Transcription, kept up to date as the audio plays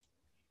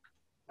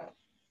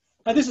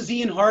Hi, this is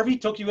Ian Harvey,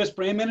 Tokyo US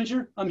Brand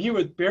Manager. I'm here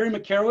with Barry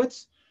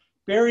McCarowitz.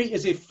 Barry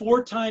is a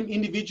four-time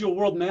individual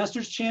World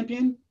Masters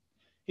champion.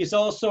 He's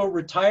also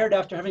retired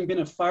after having been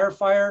a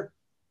firefighter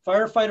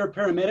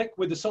paramedic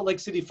with the Salt Lake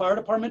City Fire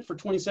Department for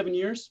 27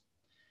 years.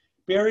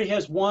 Barry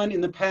has won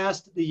in the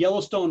past the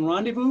Yellowstone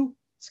Rendezvous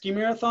ski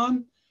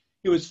marathon.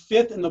 He was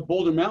fifth in the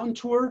Boulder Mountain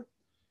Tour.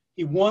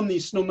 He won the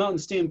Snow Mountain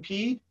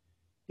Stampede.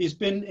 He's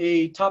been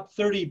a top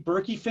 30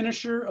 Birkie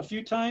finisher a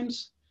few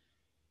times.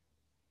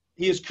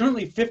 He is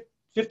currently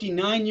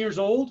 59 years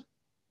old.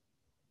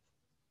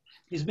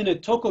 He's been a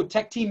Toko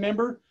Tech Team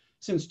member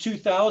since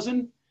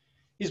 2000.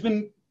 He's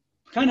been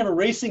kind of a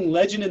racing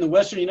legend in the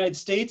Western United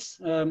States.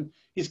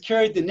 He's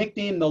carried the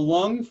nickname The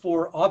Lung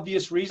for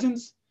obvious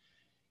reasons.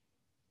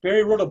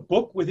 Barry wrote a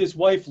book with his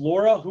wife,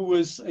 Laura, who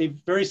was a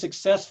very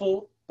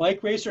successful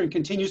bike racer and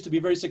continues to be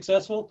very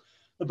successful.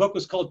 The book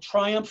was called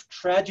Triumph,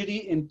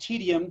 Tragedy, and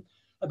Tedium,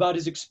 about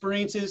his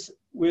experiences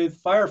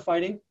with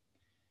firefighting.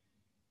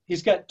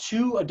 He's got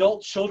two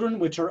adult children,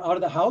 which are out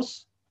of the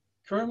house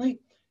currently.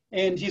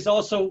 And he's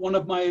also one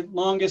of my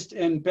longest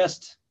and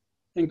best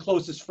and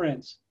closest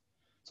friends.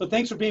 So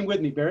thanks for being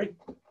with me, Barry.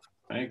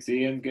 Thanks,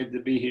 Ian. Good to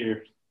be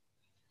here.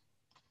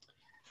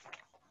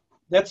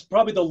 That's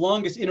probably the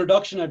longest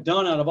introduction I've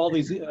done out of all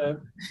these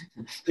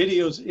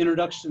videos,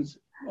 introductions,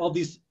 all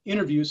these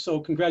interviews.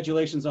 So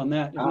congratulations on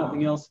that, if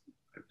nothing else.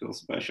 I feel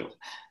special.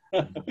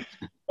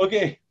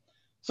 Okay.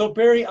 So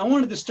Barry, I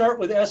wanted to start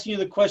with asking you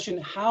the question,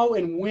 how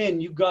and when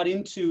you got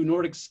into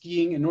Nordic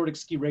skiing and Nordic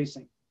ski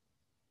racing?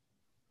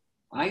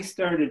 I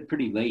started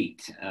pretty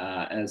late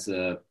as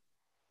a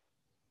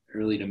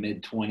early to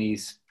mid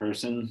 20s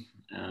person.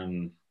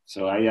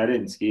 So I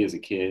didn't ski as a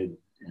kid,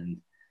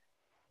 and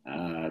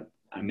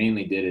I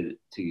mainly did it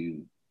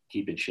to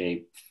keep in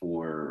shape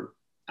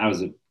I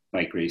was a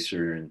bike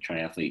racer and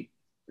triathlete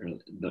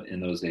in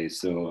those days.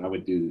 So I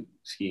would do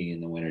skiing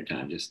in the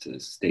wintertime just to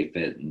stay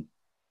fit and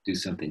do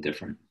something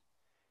different.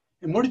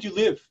 And where did you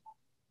live?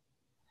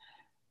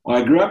 Well,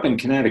 I grew up in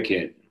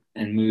Connecticut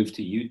and moved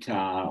to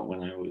Utah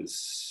when I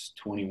was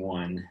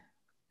 21,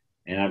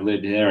 and I've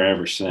lived there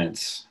ever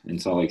since in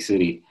Salt Lake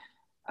City.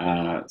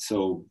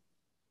 So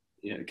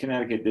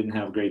Connecticut didn't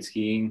have great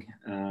skiing,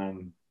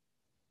 and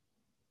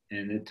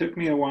it took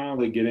me a while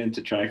to get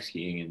into track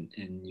skiing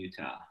in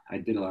Utah. I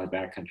did a lot of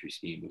backcountry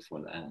skiing before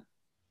that.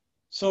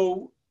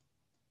 So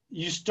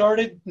you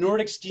started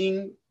Nordic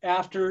skiing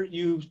after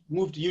you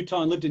moved to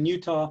Utah and lived in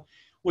Utah.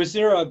 Was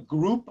there a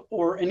group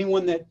or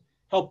anyone that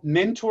helped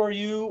mentor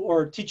you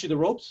or teach you the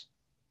ropes?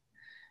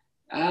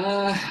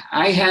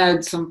 I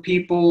had some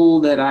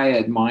people that I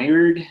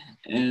admired,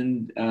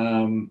 and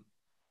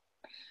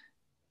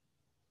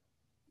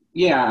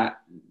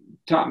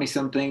taught me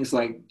some things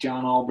like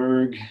John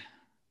Alberg,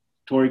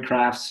 Tori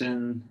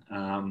Craftsson.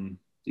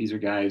 These are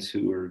guys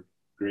who are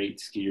great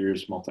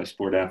skiers,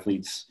 multi-sport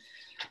athletes.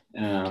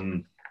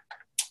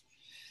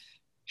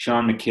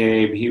 Sean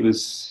McCabe, he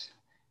was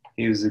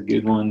a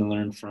good one to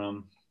learn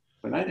from,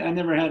 but I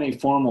never had any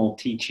formal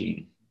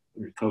teaching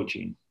or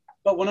coaching.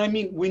 But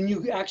when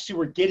you actually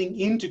were getting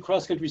into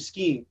cross-country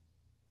skiing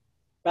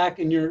back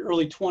in your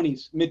early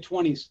 20s, mid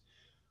 20s,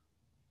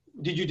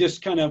 did you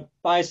just kind of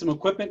buy some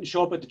equipment and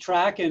show up at the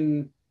track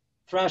and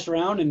thrash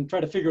around and try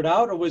to figure it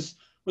out? Or was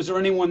there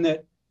anyone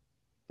that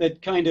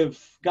kind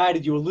of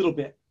guided you a little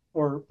bit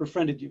or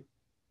befriended you?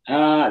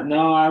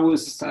 No, I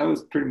was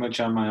pretty much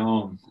on my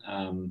own.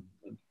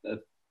 I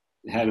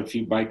had a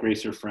few bike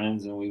racer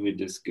friends, and we would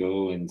just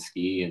go and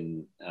ski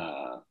and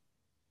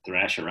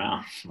thrash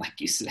around,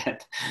 like you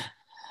said.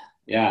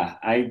 Yeah,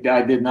 I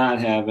did not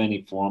have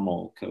any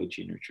formal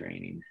coaching or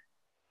training.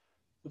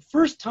 The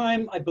first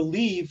time I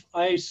believe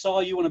I saw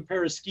you on a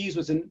pair of skis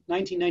was in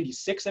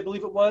 1996, I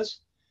believe it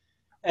was,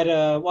 at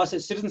a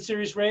Wasatch Citizen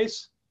Series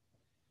race.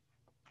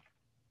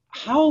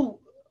 How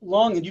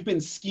long had you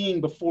been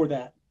skiing before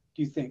that,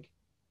 do you think?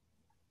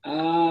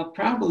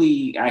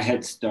 Probably I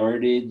had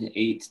started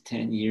 8 to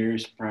 10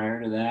 years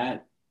prior to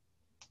that,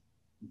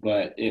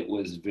 but it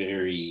was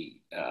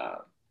very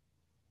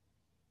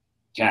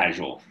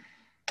casual.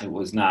 It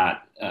was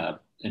not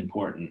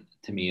important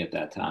to me at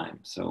that time.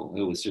 So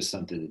it was just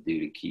something to do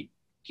to keep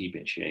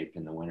in shape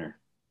in the winter.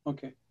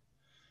 Okay.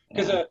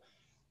 Because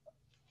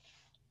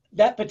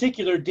that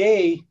particular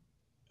day,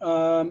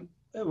 I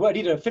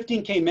did a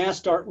 15K mass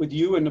start with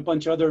you and a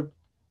bunch of other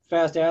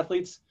fast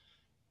athletes.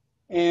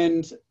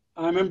 And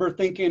I remember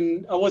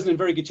thinking, I wasn't in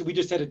very good shape. We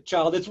just had a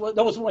child.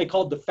 That was what I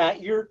called the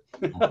fat year.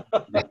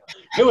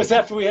 It was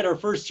after we had our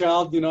first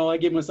child. I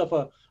gave myself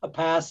a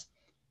pass.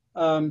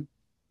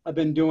 I've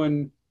been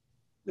doing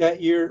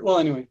that year. Well,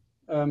 anyway,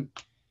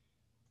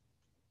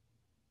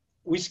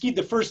 we skied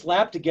the first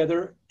lap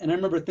together. And I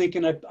remember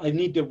thinking I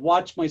need to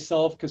watch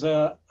myself because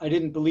I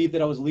didn't believe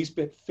that I was the least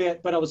bit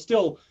fit. But I was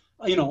still,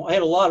 I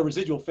had a lot of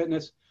residual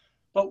fitness.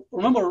 But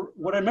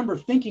what I remember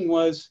thinking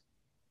was,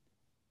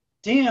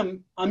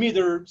 damn, I'm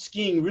either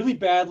skiing really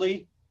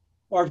badly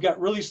or I've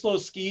got really slow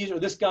skis or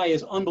this guy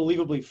is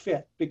unbelievably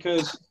fit,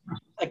 because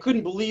I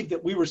couldn't believe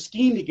that we were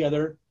skiing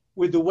together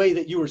with the way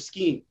that you were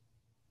skiing.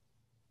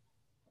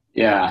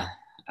 Yeah.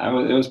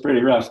 It was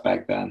pretty rough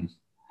back then.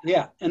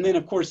 Yeah. And then,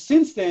 of course,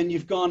 since then,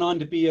 you've gone on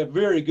to be a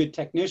very good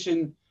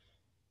technician,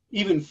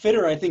 even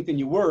fitter, I think, than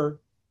you were,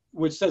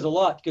 which says a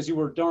lot because you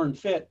were darn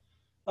fit.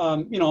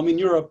 You know, I mean,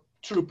 you're a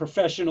true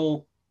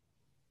professional,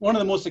 one of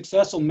the most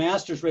successful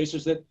masters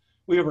racers that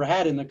we ever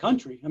had in the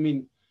country. I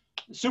mean,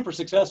 super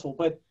successful.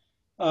 But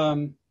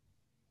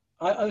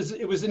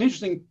it was an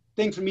interesting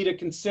thing for me to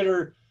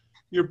consider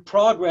your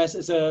progress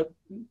as a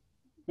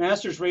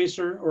masters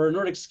racer or a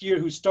Nordic skier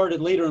who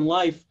started later in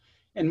life,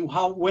 and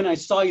how when I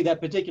saw you that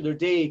particular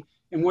day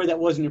and where that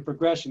was in your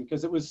progression,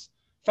 because it was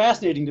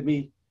fascinating to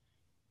me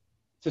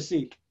to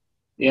see.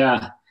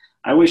 Yeah,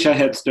 I wish I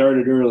had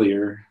started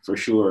earlier for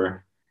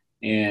sure,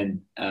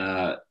 and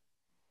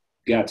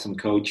got some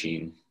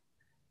coaching.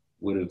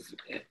 Would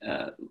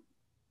have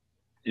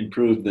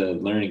improved the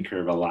learning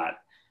curve a lot,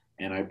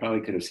 and I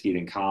probably could have skied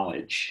in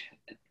college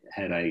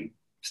had I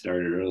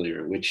started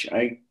earlier. Which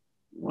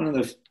one of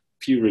the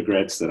few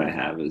regrets that I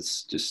have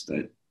is just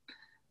that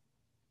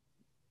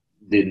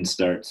didn't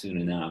start soon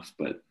enough.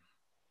 But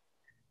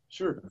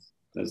sure,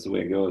 that's the way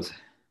it goes.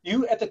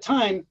 You at the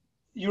time,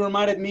 you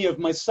reminded me of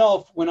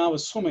myself when I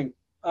was swimming.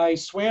 I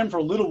swam for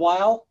a little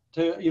while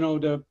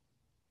to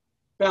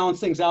balance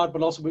things out,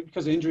 but also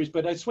because of injuries.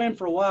 But I swam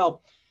for a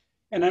while,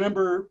 and I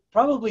remember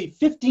probably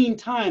 15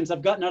 times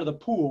I've gotten out of the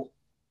pool,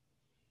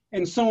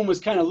 and someone was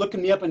kind of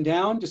looking me up and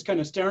down, just kind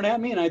of staring at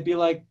me, and I'd be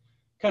like,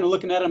 kind of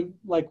looking at them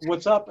like,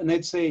 "What's up?" And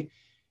they'd say,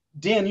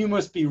 "Dan, you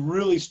must be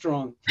really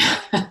strong."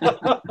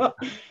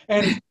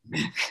 And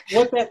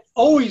what that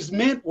always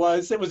meant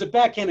was, it was a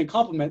backhanded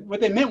compliment. What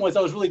they meant was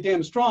I was really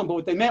damn strong, but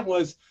what they meant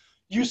was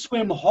you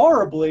swim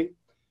horribly,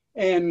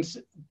 and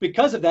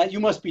because of that, you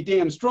must be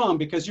damn strong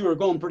because you were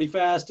going pretty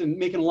fast and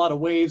making a lot of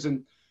waves.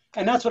 And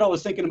that's what I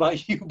was thinking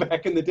about you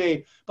back in the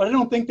day. But I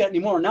don't think that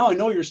anymore. Now I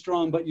know you're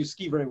strong, but you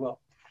ski very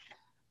well.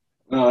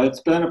 Well,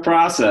 it's been a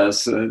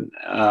process.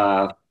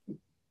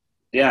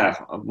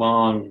 Yeah, a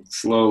long,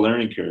 slow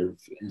learning curve,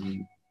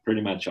 and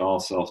pretty much all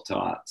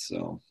self-taught.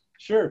 So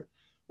sure.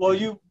 Well,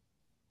 you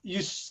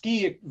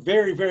ski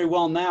very, very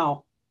well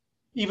now.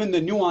 Even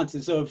the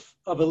nuances of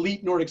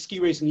elite Nordic ski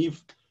racing,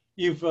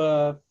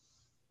 you're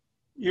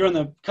on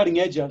the cutting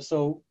edge of.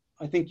 So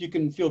I think you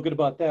can feel good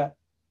about that.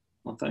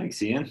 Well,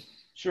 thanks, Ian.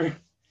 Sure.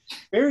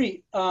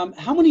 Barry,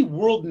 how many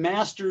World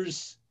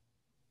Masters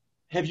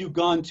have you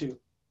gone to?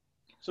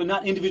 So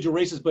not individual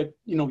races, but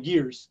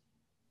years.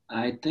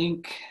 I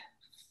think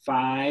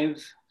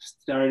 5,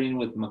 starting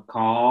with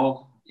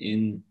McCall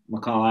in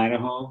McCall,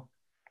 Idaho.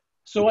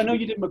 So I know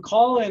you did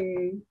McCall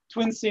in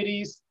Twin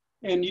Cities,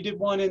 and you did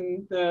one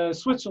in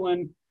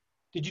Switzerland.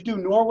 Did you do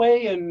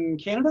Norway and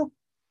Canada?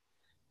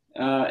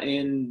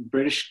 In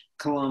British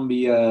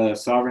Columbia,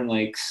 Sovereign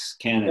Lakes,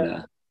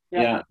 Canada.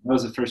 Yeah, that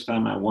was the first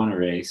time I won a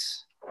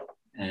race,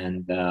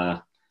 and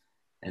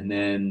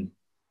then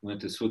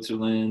went to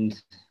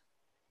Switzerland,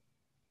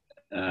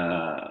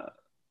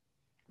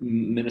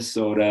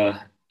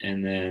 Minnesota,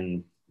 and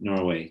then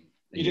Norway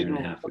a year and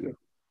a half ago.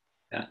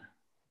 Yeah.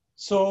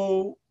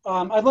 So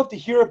I'd love to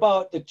hear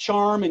about the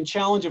charm and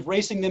challenge of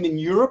racing them in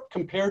Europe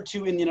compared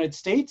to in the United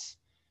States,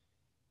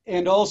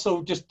 and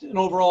also just an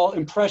overall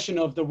impression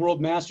of the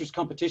World Masters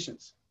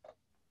competitions.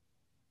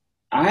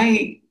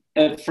 I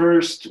at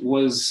first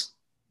was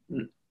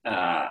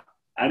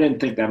I didn't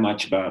think that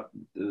much about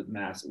the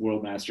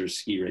World Masters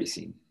ski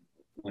racing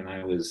when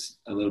I was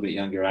a little bit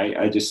younger.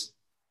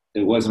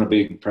 It wasn't a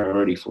big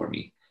priority for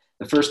me.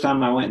 The first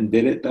time I went and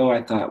did it, though,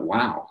 I thought,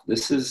 wow,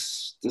 this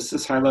is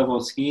high level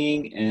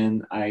skiing,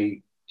 and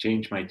I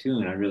changed my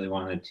tune. I really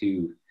wanted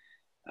to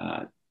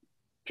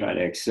try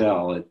to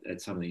excel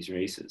at some of these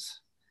races,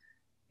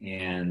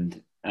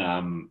 and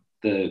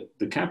the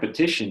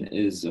competition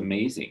is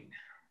amazing,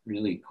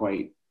 really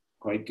quite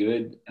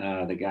good.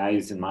 The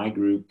guys in my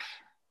group,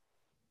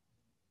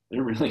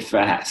 they're really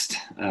fast.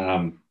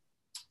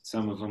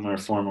 Some of them are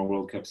former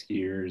World Cup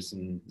skiers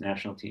and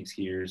national team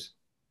skiers,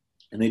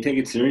 and they take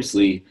it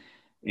seriously.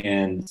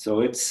 And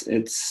so it's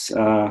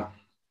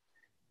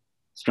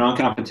strong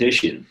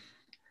competition.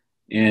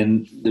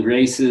 And the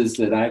races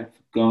that I've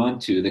gone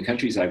to, the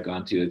countries I've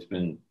gone to, it's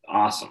been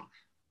awesome.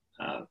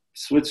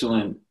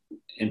 Switzerland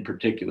in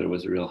particular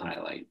was a real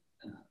highlight.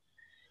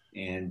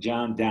 And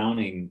John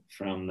Downing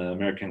from the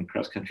American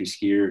Cross Country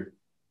Skier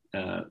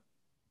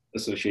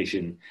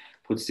Association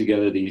puts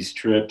together these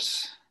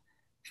trips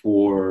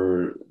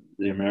for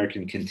the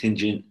American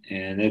contingent,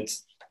 and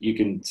you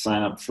can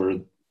sign up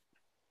for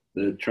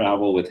the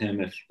travel with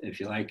him if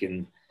you like,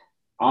 and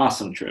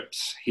awesome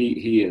trips.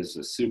 He is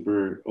a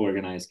super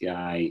organized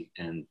guy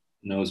and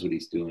knows what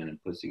he's doing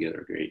and puts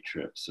together a great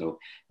trip. So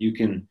you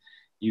can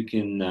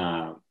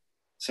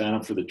sign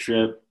up for the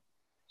trip,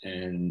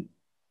 and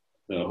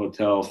the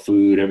hotel,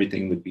 food,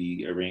 everything would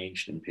be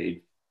arranged and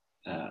paid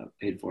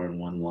for in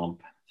one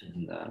lump,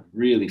 and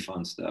really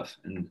fun stuff,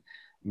 and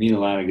meet a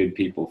lot of good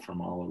people from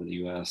all over the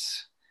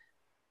U.S.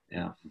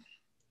 Yeah.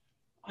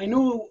 I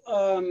know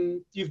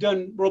you've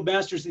done World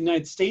Masters in the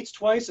United States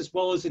twice, as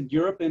well as in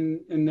Europe, and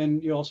then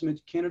you also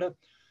mentioned Canada.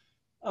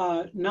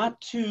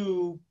 Not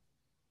to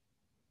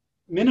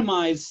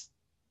minimize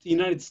the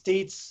United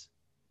States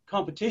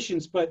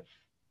competitions, but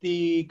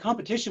the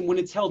competition when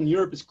it's held in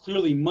Europe is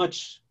clearly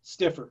much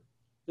stiffer.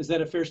 Is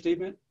that a fair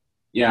statement?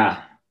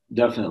 Yeah,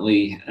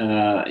 definitely.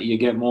 You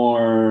get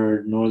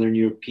more Northern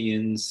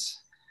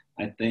Europeans,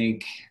 I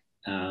think.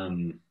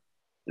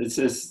 It's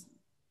just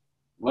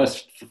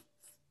less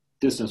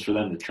distance for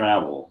them to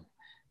travel,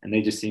 and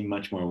they just seem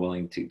much more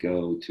willing to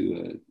go to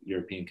a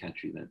European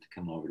country than to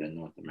come over to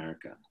North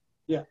America.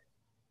 Yeah.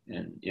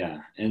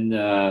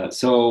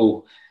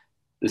 So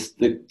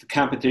the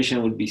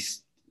competition would be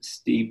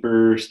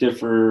steeper,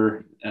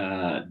 stiffer,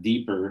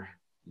 deeper.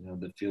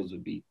 The fields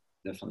would be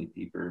definitely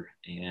deeper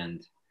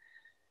and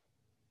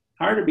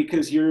harder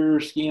because you're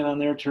skiing on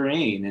their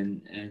terrain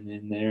and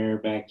in their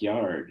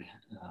backyard.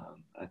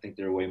 I think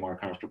they're way more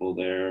comfortable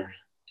there,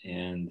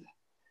 and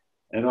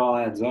it all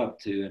adds up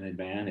to an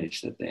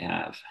advantage that they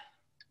have.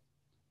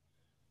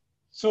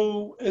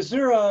 So is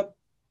there a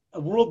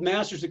World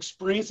Masters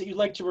experience that you'd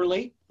like to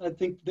relate? I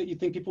think that you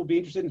think people will be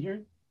interested in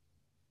hearing?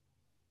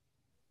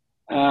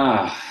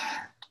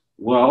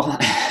 Well,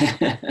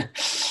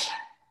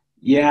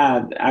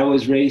 yeah, I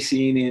was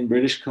racing in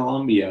British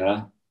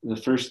Columbia the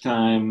first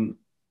time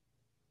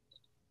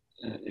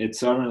at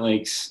Sovereign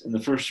Lakes in the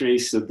first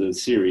race of the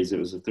series. It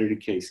was a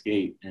 30K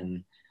skate,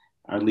 and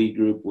our lead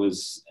group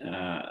was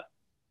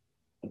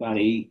about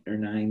 8 or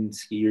 9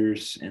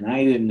 skiers, and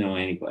I didn't know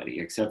anybody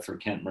except for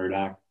Kent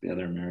Murdoch, the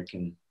other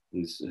American,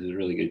 who's a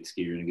really good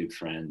skier and a good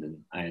friend,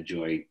 and I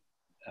enjoy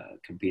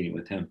competing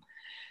with him.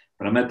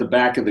 But I'm at the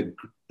back of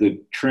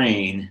the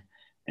train,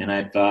 and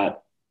I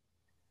thought,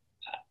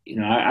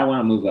 I want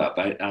to move up.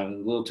 I was a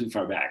little too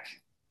far back.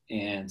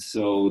 And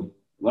so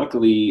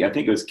luckily, I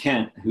think it was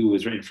Kent, who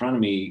was right in front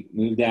of me,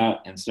 moved out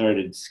and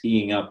started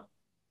skiing up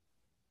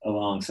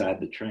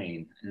alongside the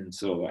train. And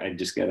so I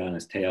just got on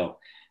his tail,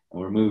 and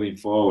we're moving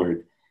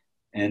forward.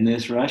 And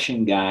this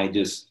Russian guy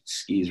just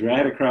skis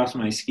right across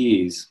my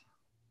skis,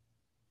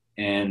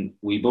 and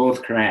we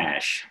both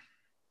crash.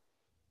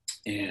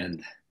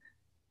 And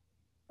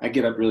I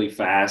get up really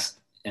fast,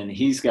 and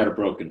he's got a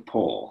broken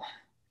pole,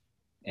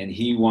 and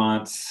he's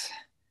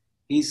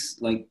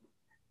like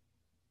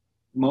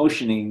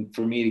motioning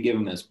for me to give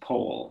him his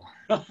pole.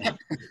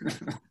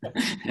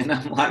 And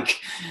I'm like,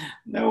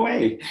 no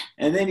way.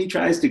 And then he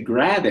tries to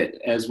grab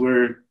it as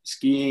we're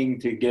skiing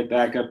to get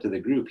back up to the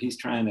group. He's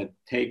trying to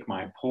take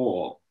my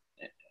pole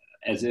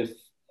as if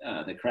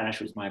the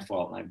crash was my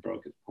fault and I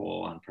broke his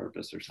pole on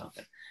purpose or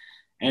something.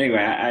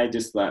 Anyway, I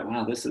just thought,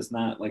 wow, this is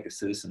not like a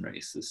citizen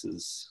race. This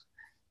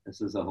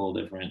is a whole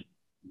different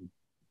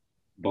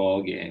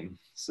ball game.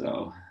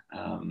 So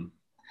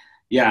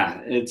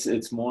yeah,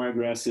 it's more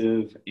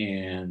aggressive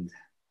and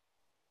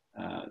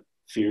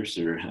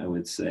fiercer, I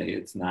would say.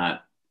 It's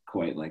not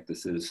quite like the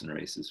citizen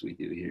races we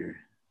do here.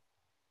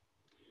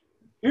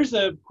 Here's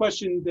a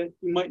question that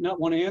you might not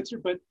want to answer,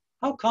 but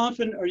how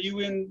confident are you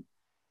in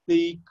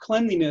the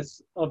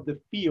cleanliness of the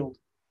field,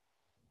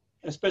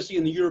 especially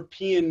in the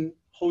European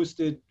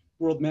hosted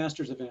World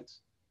Masters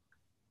events?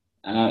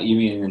 You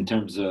mean in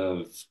terms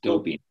of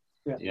doping?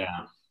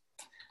 Yeah.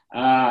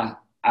 I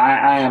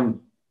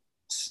am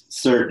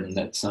certain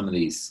that some of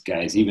these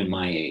guys, even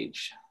my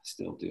age,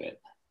 still do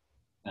it.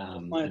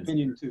 My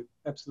opinion too,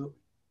 absolutely.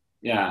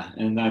 Yeah,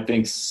 and I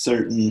think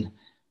certain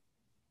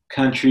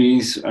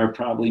countries are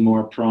probably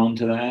more prone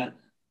to that.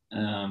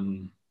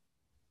 And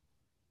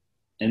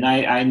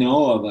I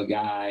know of a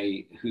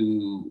guy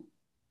who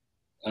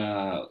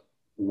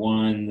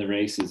won the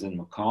races in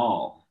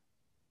McCall,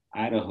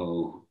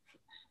 Idaho,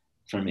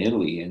 from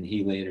Italy, and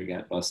he later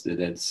got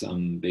busted at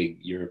some big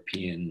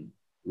European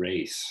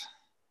race.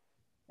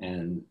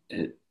 And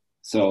it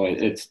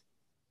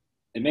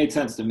made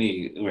sense to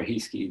me where he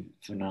skied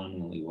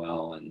phenomenally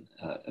well, and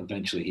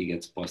eventually he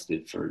gets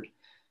busted for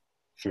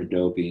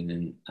doping,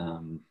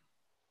 and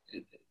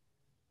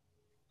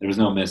there was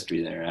no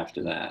mystery there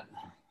after that.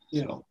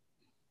 Yeah. So,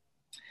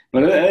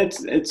 but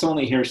it's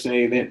only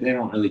hearsay. They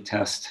don't really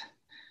test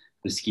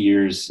the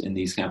skiers in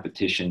these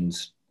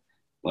competitions,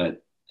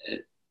 but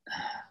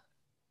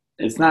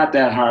it's not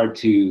that hard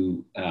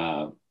to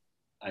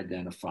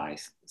identify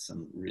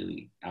some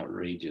really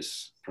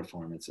outrageous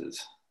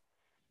performances.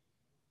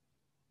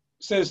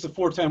 Says the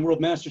 4-time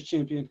World Masters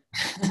champion.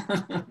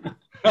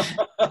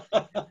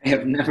 I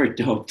have never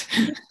doped.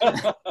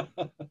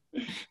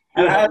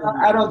 And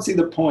I don't see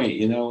the point,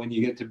 when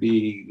you get to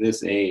be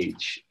this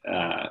age,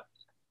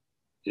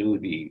 it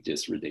would be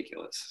just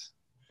ridiculous.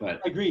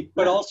 But I agree.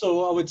 But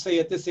also I would say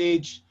at this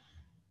age,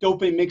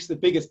 doping makes the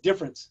biggest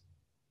difference.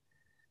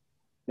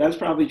 That's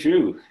probably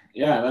true.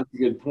 Yeah, that's a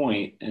good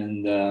point.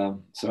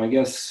 And so I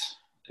guess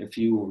if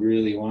you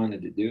really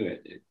wanted to do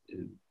it,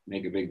 it'd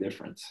make a big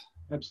difference.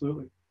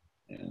 Absolutely.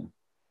 Yeah.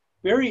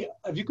 Barry,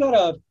 have you got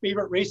a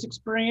favorite race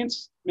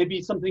experience?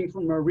 Maybe something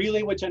from a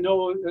relay, which I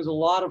know is a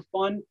lot of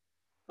fun,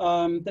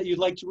 that you'd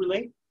like to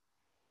relate?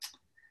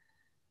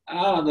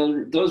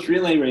 Those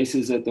relay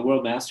races at the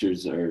World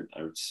Masters are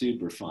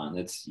super fun.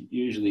 It's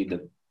usually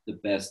the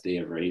best day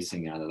of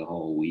racing out of the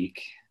whole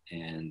week.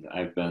 And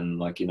I've been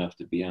lucky enough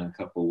to be on a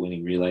couple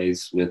winning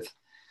relays with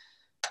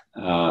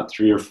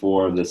three or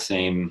four of the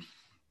same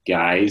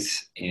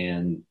guys,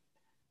 and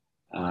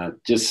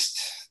just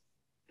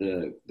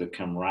the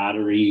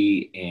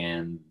camaraderie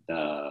and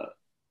the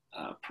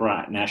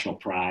national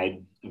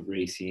pride of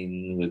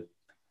racing with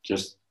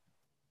just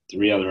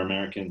three other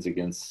Americans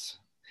against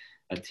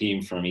a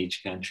team from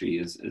each country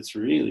it's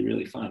really,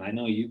 really fun. I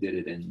know you did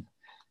it in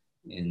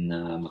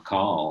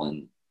McCall,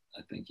 and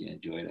I think you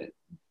enjoyed it.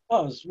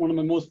 Oh, it's one of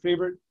my most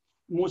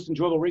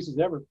enjoyable races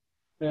ever.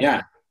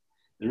 Yeah,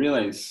 the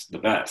relay is the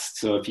best.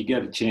 So if you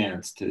get a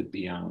chance to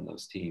be on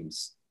those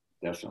teams,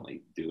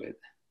 definitely do it.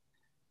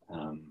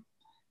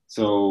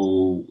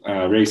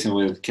 Racing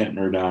with Kent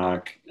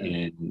Murdoch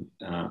and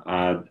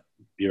Odd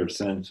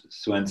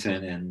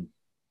Swenson and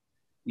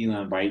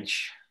Elon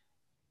Beich.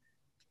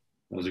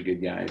 Those are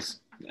good guys.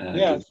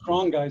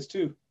 Strong guys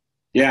too.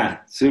 Yeah,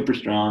 super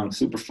strong,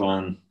 super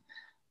fun.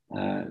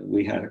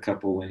 We had a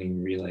couple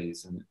winning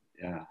relays, and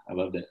yeah, I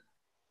loved it.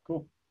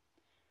 Cool.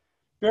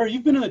 Barry,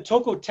 you've been in the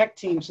Toco Tech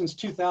team since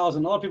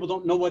 2000. A lot of people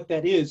don't know what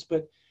that is,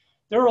 but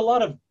there are a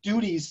lot of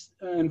duties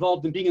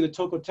involved in being in the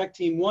Toco Tech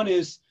team. One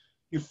is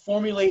you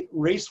formulate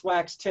race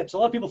wax tips. A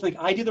lot of people think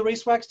I do the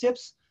race wax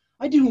tips.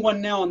 I do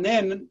one now and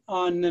then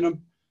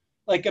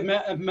like I'm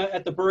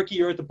at the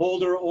Berkey or at the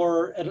Boulder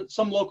or at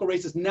some local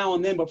races now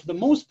and then. But for the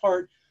most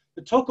part,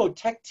 the Toco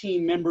Tech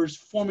team members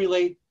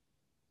formulate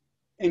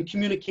and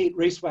communicate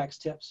race wax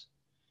tips.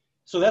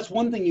 So that's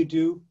one thing you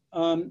do.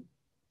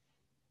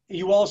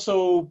 You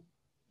also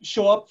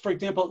show up, for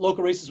example, at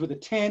local races with a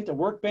tent, a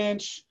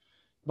workbench,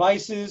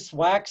 vices,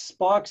 wax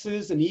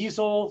boxes, an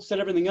easel, set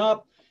everything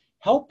up,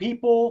 help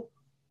people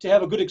to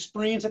have a good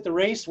experience at the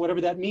race, whatever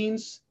that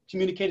means,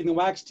 communicating the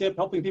wax tip,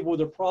 helping people with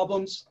their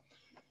problems.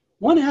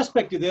 One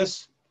aspect of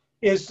this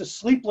is the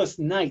sleepless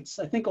nights.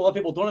 I think a lot of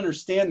people don't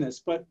understand this,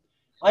 but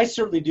I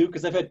certainly do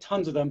because I've had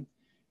tons of them.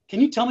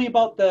 Can you tell me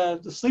about the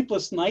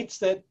sleepless nights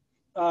that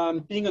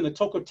being on the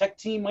Toco Tech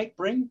team might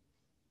bring?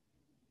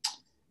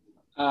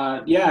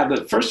 Yeah,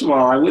 but first of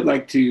all, I would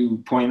like to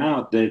point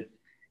out that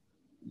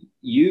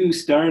you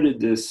started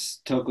this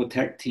Toco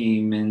Tech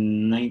team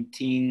in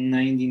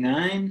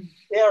 1999?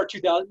 Yeah, or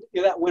 2000,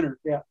 yeah, that winter,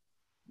 yeah.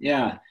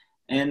 Yeah,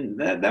 and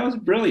that was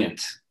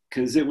brilliant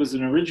because it was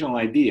an original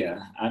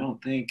idea. I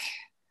don't think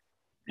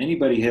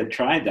anybody had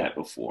tried that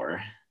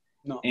before.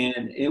 No.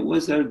 And it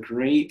was a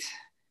great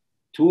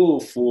tool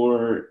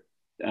for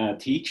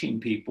teaching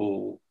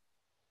people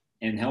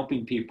and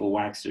helping people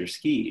wax their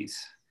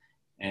skis.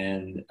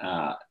 And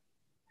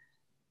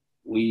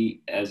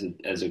we, as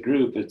a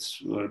group,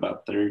 it's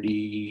about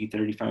 30,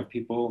 35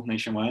 people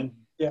nationwide.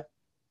 Yeah.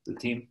 The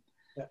team.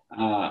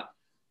 Yeah.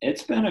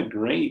 It's been a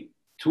great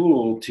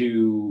tool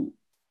to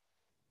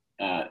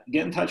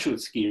get in touch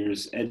with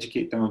skiers,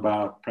 educate them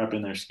about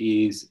prepping their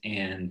skis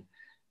and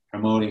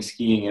promoting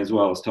skiing as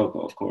well as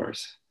Toco, of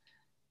course.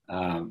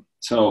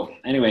 So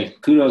anyway,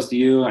 kudos to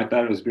you. I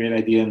thought it was a great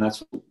idea, and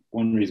that's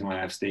one reason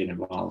why I've stayed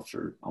involved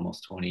for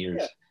almost 20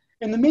 years. Yeah.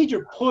 And the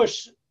major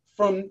push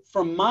from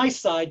my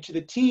side to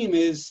the team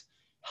is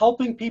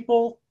helping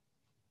people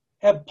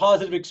have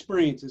positive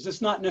experiences.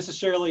 It's not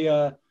necessarily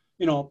a,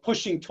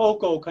 pushing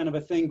Toco kind of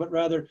a thing, but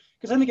rather,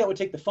 because I think that would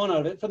take the fun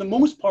out of it. For the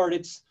most part,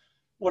 it's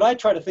what I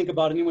try to think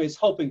about anyway is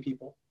helping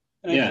people.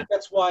 And I think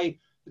that's why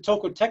the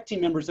Toco Tech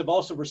team members have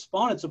also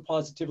responded so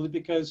positively,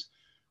 because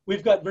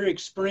we've got very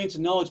experienced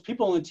and knowledgeable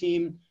people on the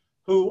team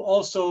who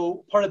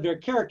also, part of their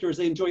character is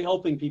they enjoy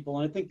helping people.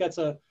 And I think that's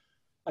a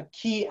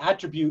key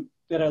attribute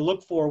that I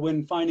look for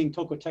when finding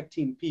Toco Tech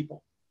team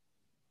people.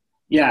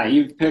 Yeah,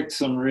 you've picked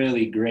some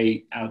really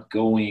great,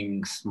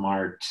 outgoing,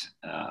 smart,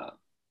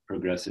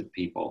 progressive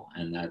people.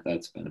 And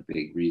that's been a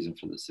big reason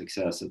for the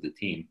success of the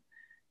team.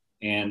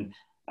 And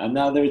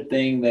another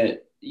thing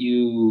that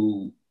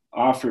you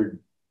offered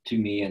to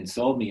me and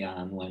sold me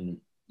on when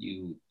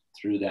you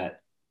threw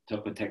that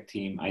Toco Tech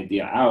team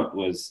idea out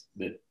was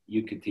that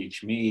you could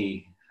teach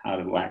me how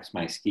to wax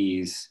my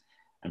skis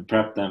and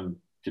prep them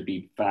to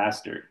be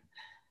faster.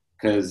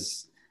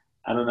 Because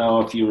I don't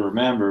know if you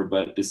remember,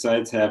 but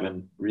besides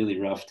having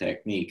really rough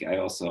technique, I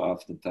also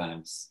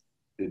oftentimes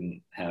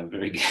didn't have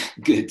very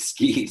good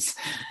skis.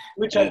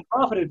 Which I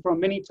profited from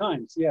many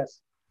times,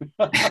 yes.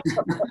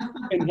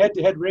 In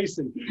head-to-head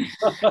racing.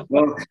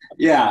 Well,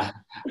 yeah,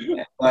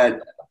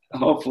 but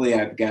hopefully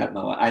I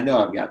know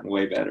I've gotten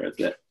way better at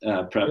that,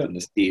 prepping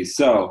the skis.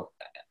 So,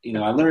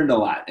 I learned a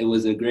lot. It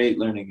was a great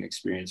learning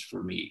experience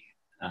for me.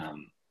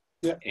 And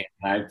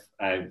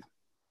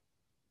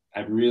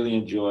I've really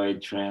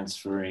enjoyed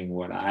transferring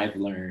what I've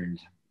learned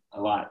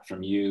a lot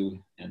from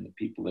you and the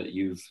people that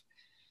you've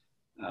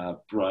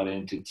brought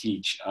in to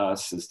teach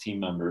us as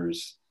team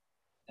members,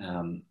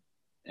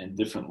 and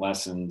different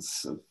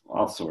lessons of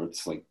all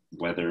sorts, like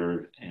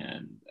weather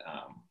and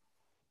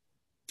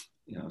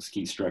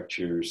ski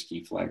structure,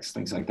 ski flex,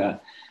 things like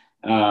that.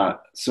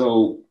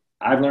 So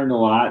I've learned a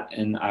lot,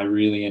 and I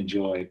really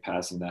enjoy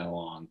passing that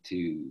along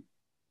to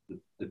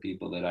the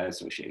people that I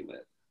associate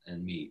with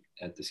and meet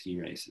at the ski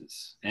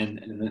races,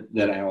 and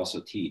that I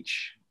also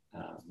teach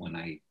when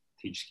I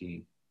teach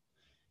skiing.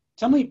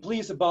 Tell me,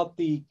 please, about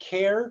the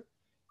care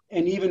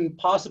and even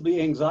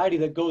possibly anxiety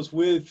that goes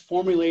with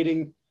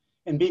formulating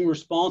and being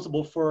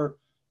responsible for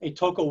a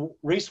Toco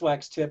race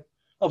wax tip,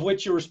 of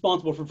which you're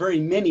responsible for very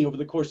many over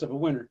the course of a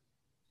winter.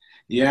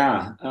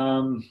 Yeah.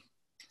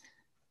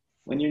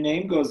 When your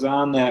name goes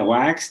on that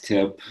wax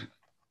tip,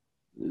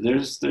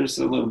 there's a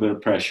little bit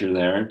of pressure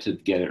there to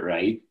get it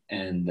right.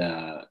 And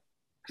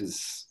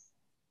because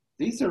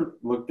these are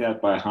looked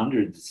at by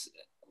hundreds,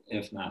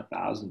 if not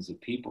thousands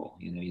of people,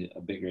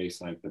 a big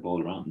race like the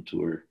Boulder Mountain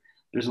Tour,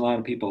 there's a lot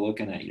of people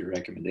looking at your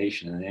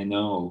recommendation, and they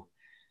know,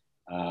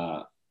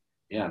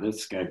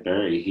 this guy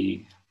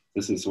Barry,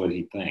 this is what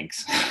he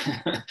thinks.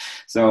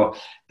 So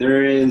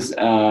there is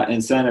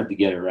incentive to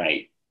get it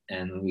right.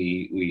 And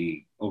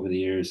we over the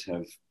years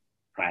have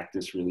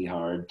practiced really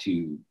hard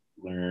to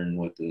learn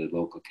what the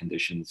local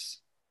conditions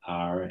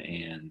are.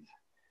 And,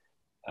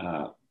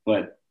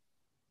 but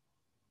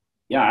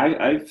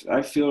yeah,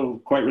 I feel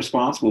quite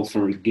responsible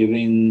for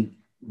giving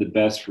the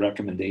best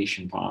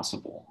recommendation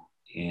possible.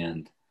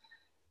 And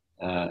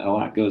a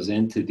lot goes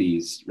into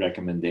these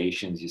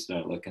recommendations. You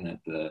start looking at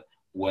the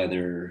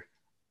weather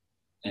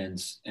and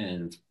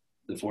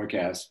the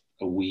forecast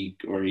a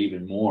week or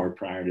even more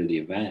prior to the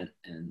event,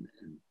 and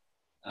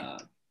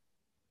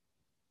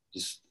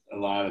just a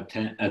lot of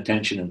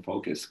attention and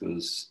focus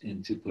goes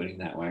into putting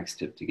that wax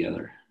tip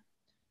together.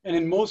 And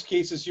in most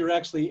cases, you're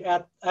actually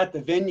at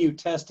the venue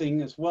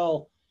testing as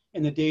well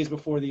in the days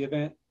before the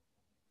event.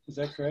 Is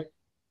that correct?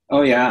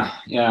 Oh yeah.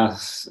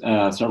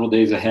 Several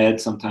days ahead,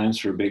 sometimes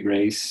for a big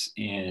race,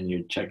 and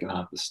you're checking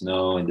out the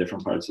snow in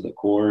different parts of the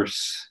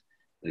course,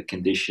 the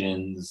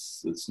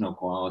conditions, the snow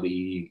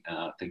quality,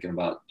 thinking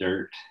about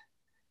dirt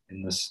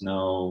in the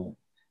snow,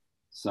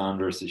 sun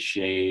versus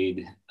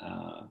shade,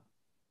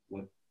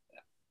 what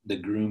the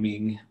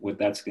grooming, what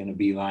that's going to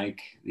be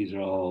like. These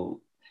are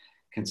all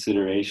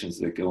considerations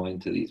that go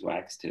into these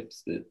wax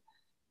tips that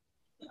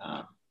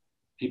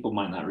people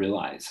might not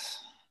realize.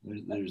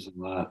 There's a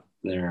lot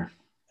there.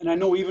 And I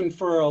know even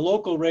for a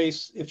local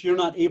race, if you're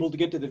not able to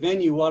get to the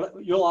venue,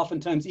 you'll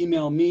oftentimes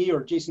email me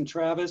or Jason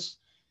Travis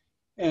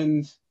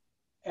and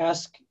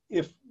ask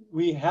if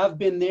we have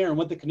been there and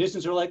what the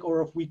conditions are like,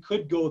 or if we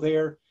could go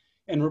there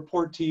and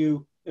report to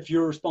you if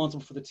you're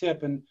responsible for the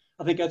tip. And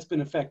I think that's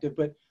been effective.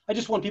 But I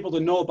just want people to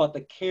know about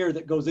the care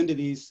that goes into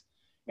these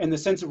and the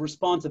sense of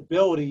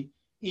responsibility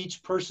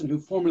each person who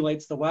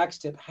formulates the wax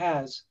tip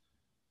has,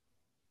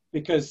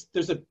 because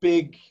there's a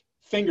big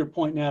finger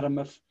pointing at them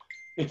if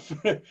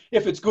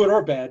it's good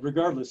or bad,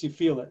 regardless, you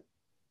feel it.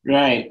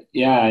 Right.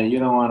 Yeah. You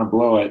don't want to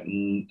blow it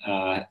and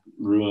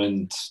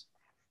ruin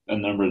a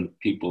number of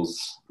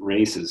people's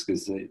races,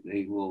 because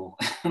they will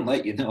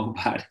let you know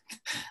about it.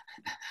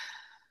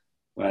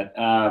 But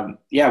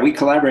we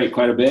collaborate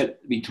quite a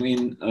bit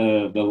between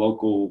the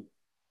local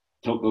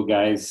Toco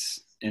guys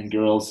and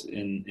girls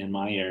in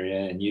my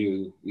area and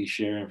you. We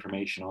share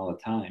information all the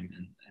time,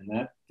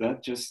 and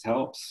that just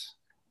helps.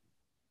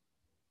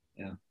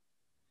 Yeah.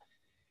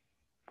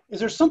 Is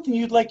there something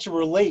you'd like to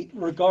relate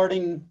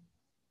regarding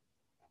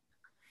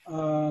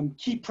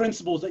key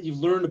principles that you've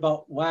learned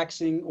about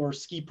waxing or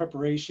ski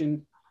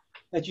preparation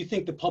that you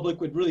think the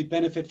public would really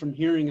benefit from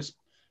hearing,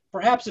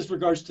 perhaps as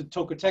regards to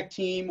Toco Tech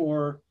team,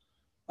 or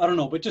I don't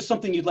know, but just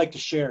something you'd like to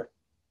share?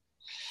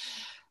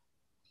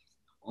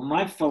 Well,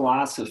 my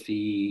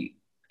philosophy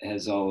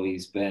has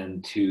always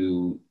been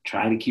to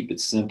try to keep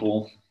it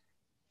simple,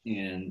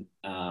 and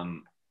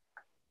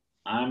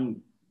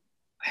I'm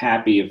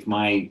happy if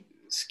my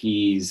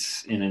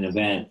skis in an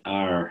event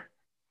are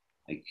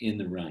like in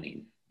the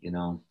running,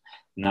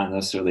 not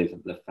necessarily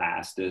the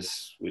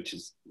fastest, which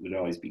would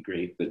always be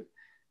great, but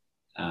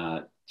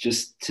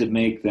just to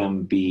make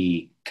them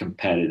be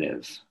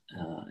competitive.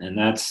 And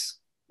that's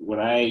what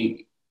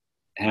I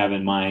have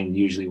in mind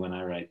usually when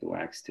I write the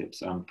wax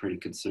tips. I'm pretty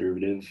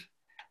conservative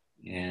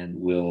and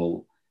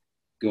will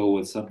go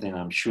with something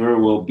I'm sure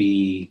will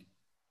be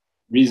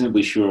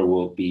reasonably sure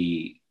will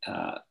be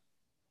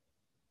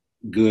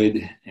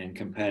good and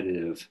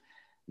competitive,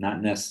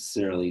 not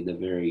necessarily the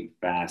very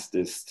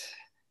fastest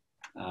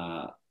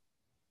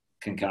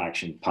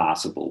concoction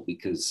possible,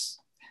 because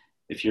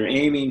if you're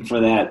aiming for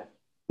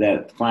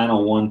that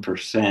final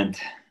 1%,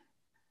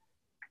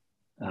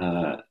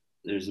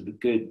 there's a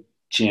good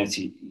chance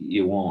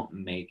you won't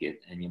make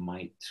it and you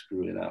might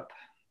screw it up.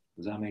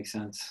 Does that make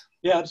sense?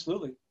 Yeah,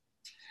 absolutely.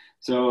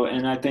 So,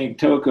 and I think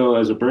Toco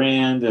as a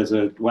brand, as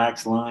a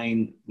wax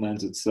line,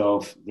 lends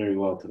itself very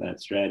well to that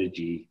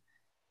strategy.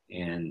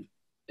 And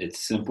it's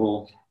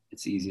simple,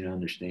 it's easy to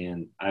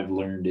understand. I've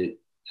learned it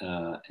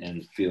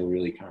and feel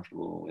really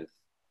comfortable with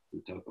the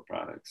Toco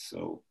products.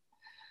 So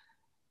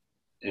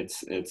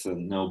it's a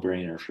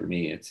no-brainer for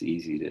me. It's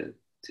easy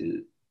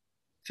to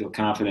feel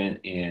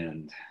confident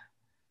and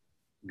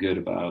good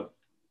about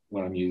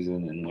what I'm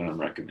using and what I'm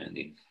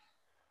recommending.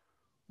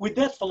 With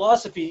that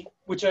philosophy,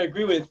 which I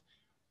agree with,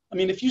 I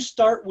mean, if you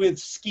start with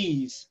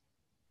skis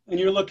and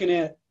you're looking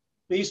at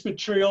base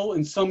material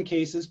in some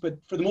cases, but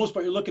for the most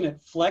part, you're looking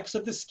at flex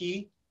of the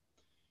ski,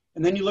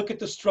 and then you look at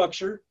the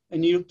structure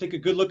and you take a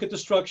good look at the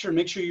structure,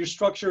 make sure your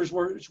structure is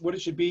what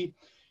it should be.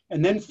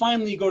 And then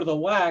finally you go to the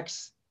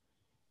wax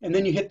and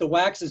then you hit the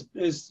wax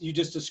as you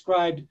just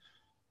described,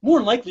 more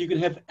than likely you can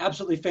have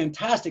absolutely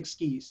fantastic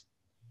skis.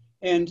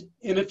 And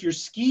if your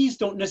skis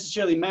don't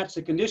necessarily match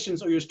the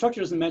conditions, or your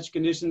structure doesn't match the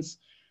conditions,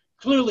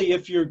 clearly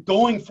if you're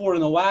going for it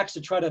in the wax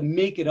to try to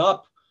make it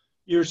up,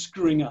 you're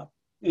screwing up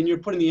and you're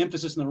putting the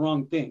emphasis on the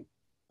wrong thing.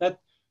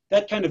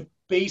 That kind of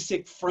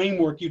basic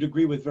framework you'd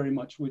agree with very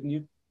much, wouldn't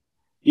you?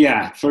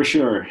 Yeah, for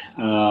sure.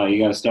 You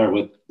got to start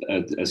with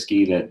a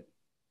ski that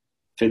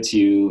fits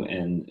you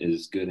and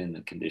is good in the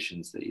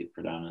conditions that you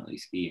predominantly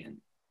ski in,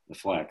 the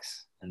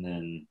flex. And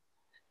then,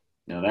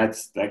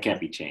 that can't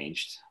be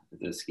changed.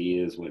 The ski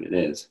is what it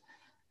is.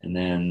 And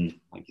then,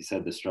 like you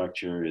said, the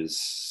structure is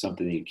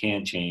something that you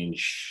can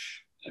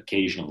change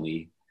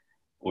occasionally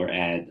or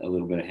add a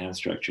little bit of hand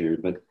structure.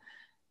 But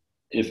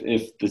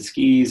if the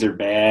skis are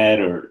bad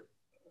or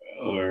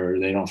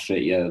they don't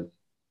fit you,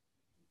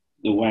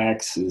 the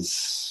wax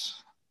is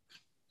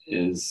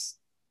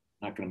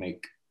not going to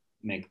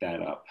make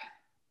that up.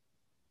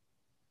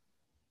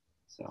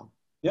 So.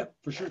 Yeah,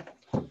 for sure.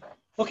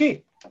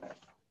 Okay.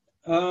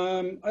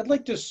 I'd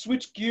like to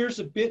switch gears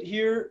a bit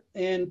here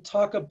and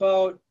talk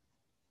about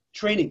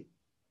training.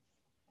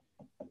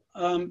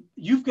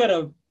 You've got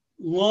a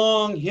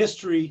long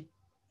history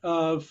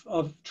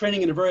of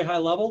training at a very high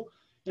level,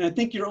 and I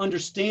think your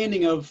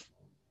understanding of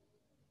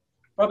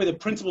probably the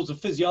principles of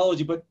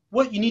physiology, but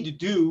what you need to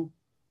do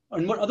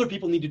and what other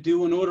people need to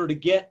do in order to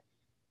get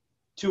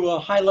to a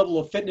high level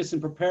of fitness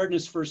and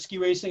preparedness for ski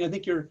racing, I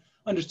think your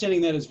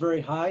understanding that is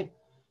very high.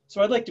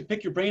 So I'd like to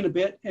pick your brain a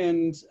bit,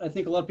 and I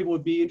think a lot of people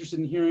would be interested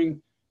in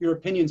hearing your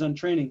opinions on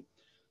training.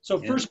 So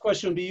first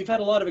question would be, you've had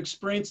a lot of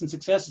experience and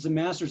success as a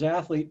masters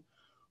athlete.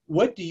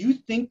 What do you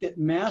think that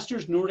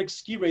masters Nordic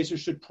ski racers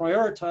should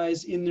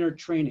prioritize in their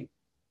training?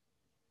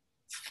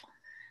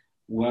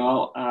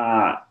 Well,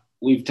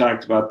 we've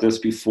talked about this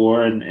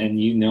before, and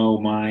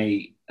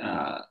my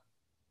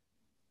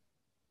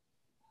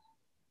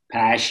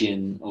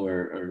passion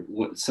or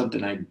what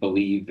something I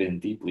believe in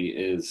deeply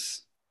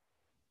is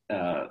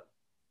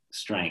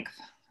strength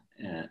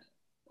and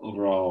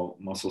overall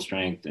muscle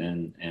strength,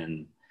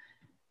 and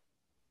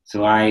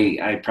so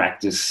I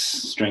practice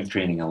strength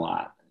training a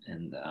lot,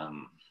 and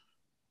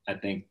I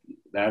think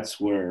that's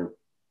where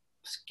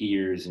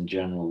skiers in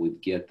general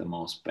would get the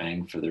most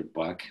bang for their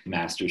buck,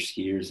 master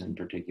skiers in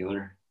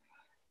particular.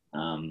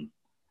 A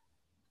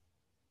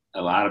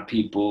lot of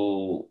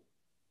people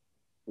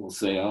will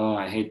say, "Oh,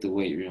 I hate the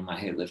weight room, I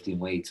hate lifting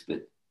weights,"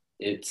 but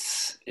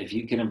it's, if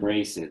you can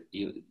embrace it,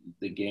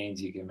 the gains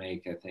you can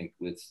make, I think,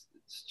 with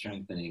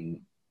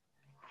strengthening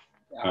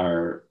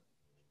are,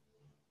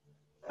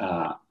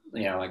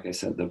 like I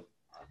said, the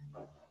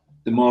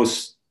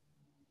most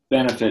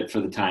benefit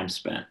for the time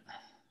spent.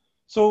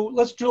 So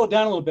let's drill it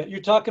down a little bit. You're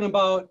talking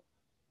about,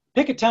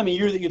 pick a time of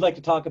year that you'd like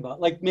to talk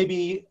about, like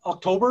maybe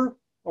October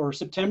or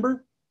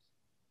September.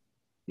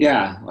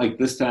 Yeah, like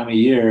this time of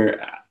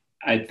year,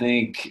 I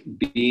think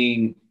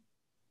being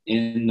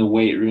in the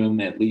weight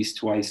room at least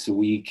twice a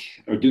week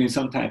or doing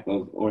some type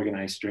of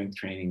organized strength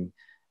training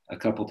a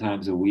couple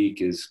times a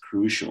week is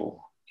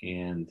crucial,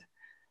 and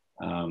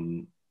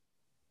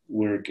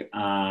work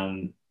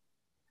on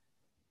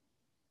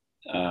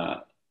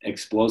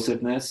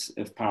explosiveness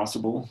if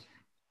possible.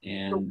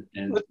 And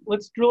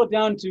let's drill it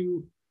down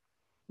to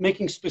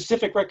making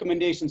specific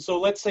recommendations. So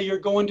let's say you're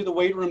going to the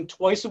weight room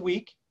twice a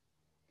week.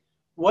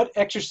 What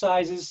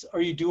exercises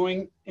are you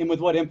doing, and with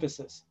what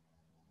emphasis?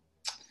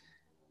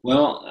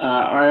 Well,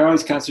 I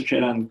always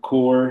concentrate on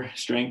core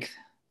strength.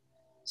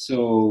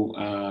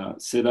 So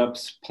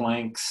sit-ups,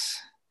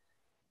 planks.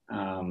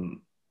 I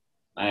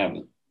have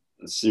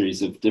a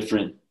series of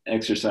different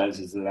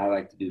exercises that I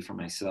like to do for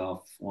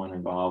myself. One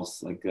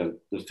involves like the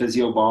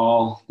physio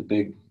ball, the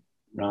big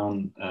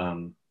round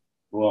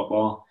blow-up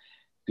ball,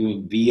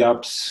 doing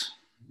V-ups.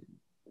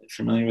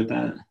 Familiar with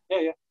that?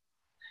 Yeah.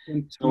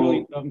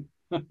 So,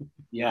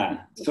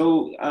 yeah.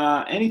 So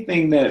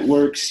anything that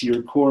works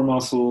your core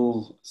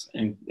muscles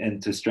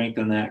and to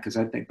strengthen that, because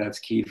I think that's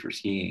key for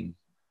skiing.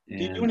 And,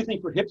 do you do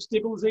anything for hip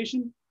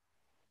stabilization?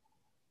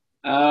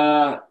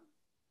 Side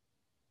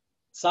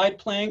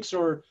planks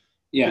or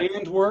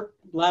band work,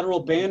 lateral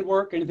band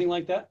work, anything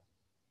like that?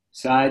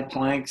 Side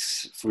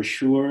planks for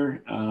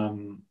sure.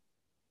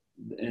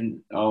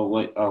 And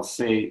I'll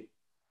say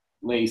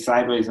lay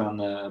sideways on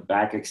the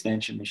back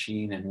extension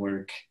machine and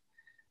work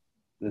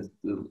the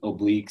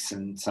obliques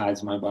and sides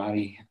of my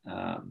body.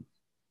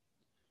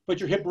 But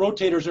your hip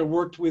rotators are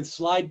worked with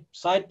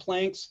side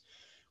planks.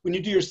 When you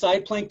do your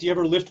side plank, do you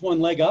ever lift one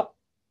leg up,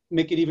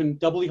 make it even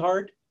doubly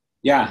hard?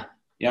 Yeah.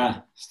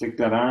 Stick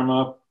that arm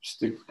up,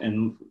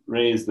 and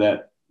raise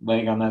that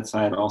leg on that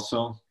side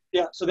also.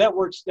 Yeah, so that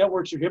works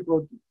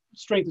your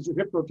strengthens your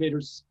hip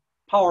rotators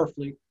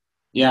powerfully.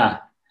 Yeah,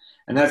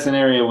 and that's an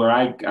area where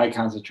I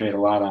concentrate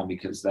a lot on,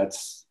 because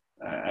that's,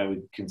 I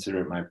would consider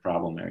it my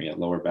problem area.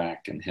 Lower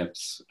back and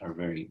hips are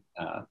very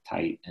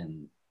tight,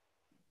 and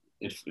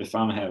if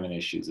I'm having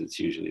issues, it's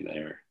usually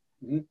there.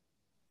 Mm-hmm.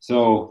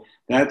 So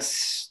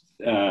that's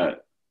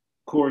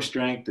core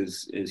strength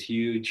is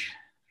huge.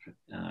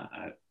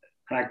 I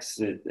practice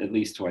it at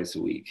least twice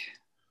a week.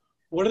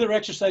 What other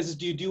exercises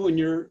do you do on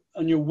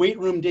your weight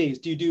room days?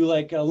 Do you do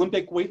like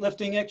Olympic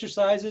weightlifting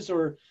exercises,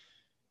 or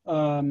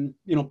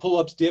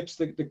pull-ups, dips,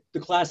 the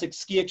classic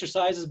ski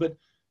exercises? But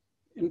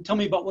tell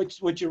me about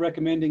what you're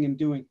recommending and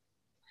doing.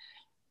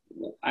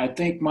 I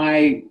think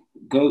my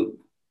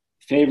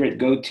favorite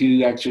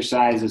go-to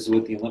exercise is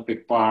with the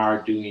Olympic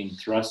bar, doing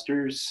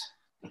thrusters,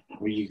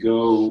 where you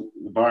go,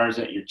 the bar's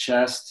at your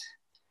chest,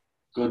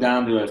 go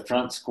down to a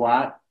front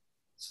squat,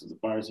 so the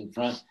bar's in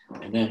front,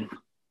 and then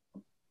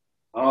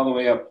all the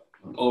way up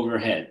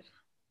overhead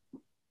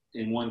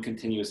in one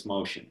continuous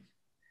motion.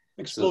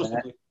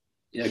 Explosively.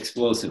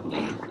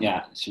 Explosively,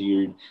 yeah. So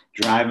you're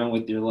driving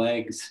with your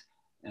legs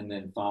and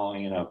then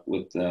following it up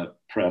with the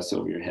press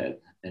over your head,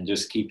 and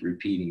just keep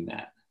repeating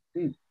that.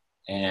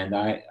 And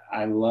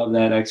I love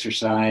that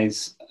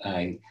exercise.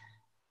 I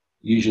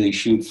usually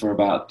shoot for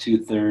about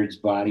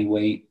 2/3 body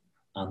weight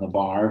on the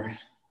bar,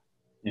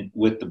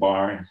 with the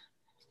bar.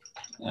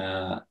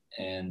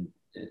 And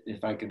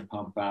if I can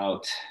pump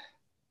out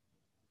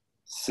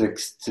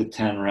 6 to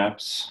 10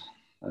 reps,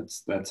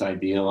 that's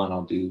ideal. And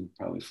I'll do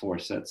probably 4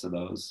 sets of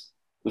those.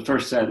 The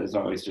first set is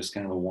always just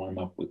kind of a warm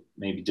up with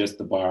maybe just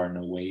the bar and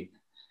no weight.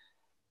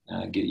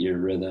 Get your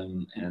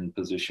rhythm and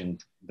position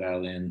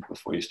dialed in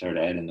before you start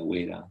adding the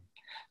weight on.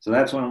 So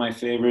that's one of my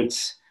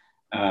favorites.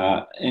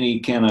 Any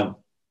kind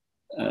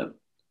of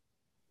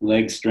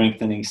leg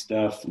strengthening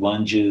stuff,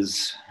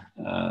 lunges,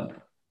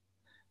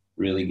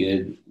 really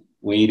good.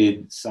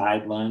 Weighted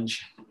side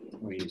lunge,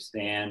 where you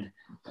stand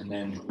and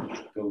then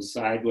go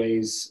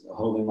sideways,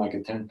 holding like a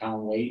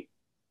 10-pound weight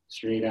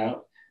straight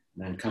out,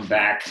 and then come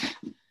back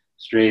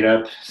straight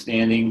up,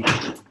 standing,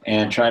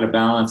 and try to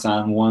balance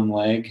on one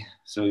leg.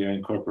 So you're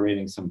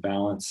incorporating some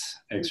balance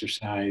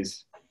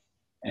exercise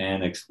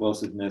and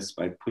explosiveness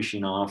by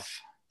pushing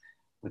off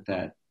with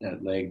that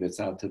leg that's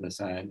out to the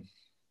side.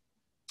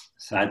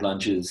 Side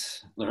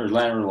lunges or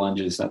lateral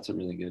lunges, that's a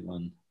really good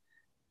one.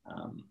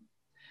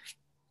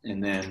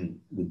 And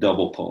then the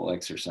double pole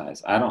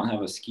exercise. I don't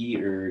have a ski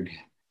erg,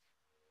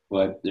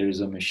 but there's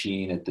a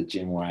machine at the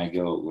gym where I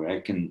go where I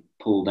can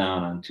pull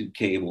down on 2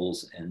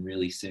 cables and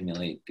really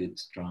simulate good,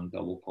 strong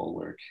double pole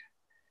work,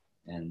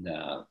 and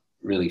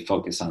really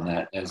focus on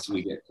that as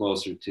we get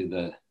closer to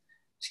the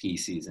ski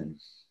season.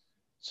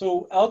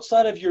 So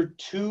outside of your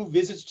 2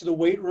 visits to the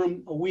weight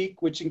room a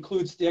week, which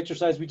includes the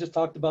exercise we just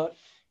talked about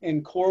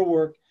and core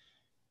work,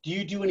 do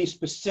you do any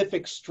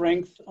specific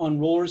strength on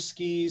roller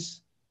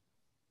skis?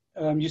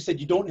 You said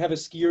you don't have a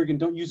ski erg and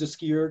don't use a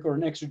ski erg or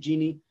an Xer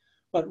Genie,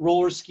 but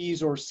roller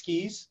skis or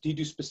skis, do you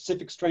do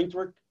specific strength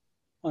work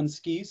on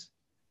skis?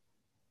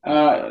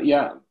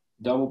 Yeah,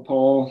 double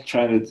pole,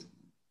 try to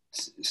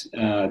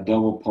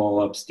double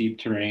pole up steep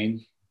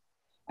terrain.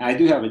 I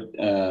do have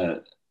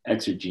a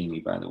Xer Genie,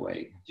 by the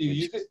way. Do you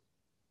use it?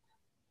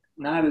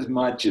 Not as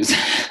much as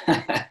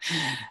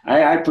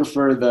I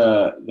prefer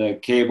the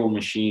cable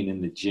machine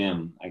in the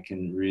gym. I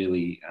can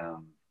really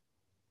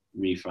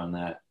reef on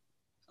that.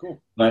 Cool.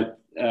 But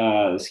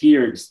the ski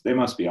ergs, they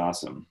must be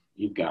awesome.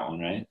 You've got one,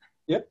 right?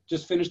 Yep,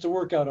 just finished a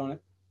workout on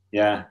it.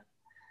 Yeah.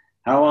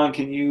 How long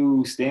can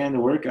you stand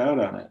to work out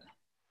on it?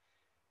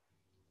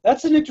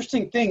 That's an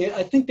interesting thing.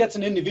 I think that's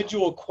an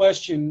individual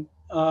question.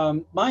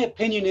 My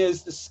opinion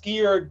is the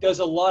ski erg does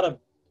a lot of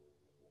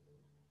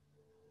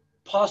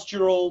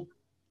postural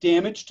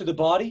damage to the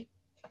body.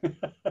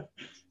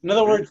 In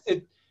other words,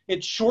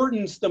 it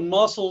shortens the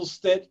muscles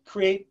that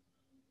create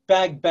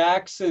bag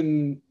backs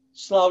and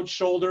slouch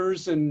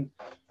shoulders and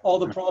all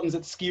the problems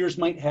that skiers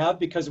might have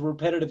because of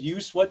repetitive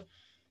use.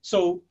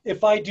 So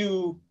if I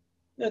do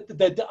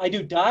I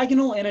do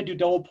diagonal and I do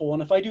double pull,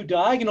 and if I do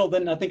diagonal,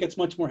 then I think it's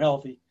much more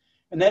healthy,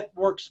 and that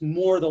works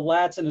more the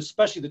lats and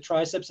especially the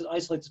triceps. It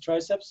isolates the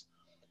triceps.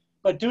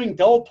 But doing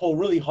double pull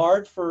really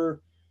hard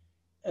for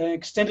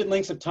extended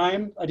lengths of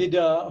time. I did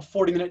a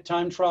 40-minute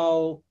time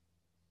trial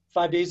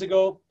 5 days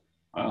ago.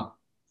 Wow.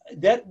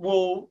 That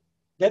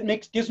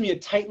gives me a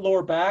tight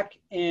lower back,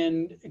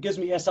 and it gives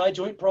me SI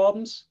joint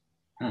problems,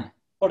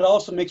 but it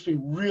also makes me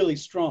really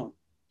strong.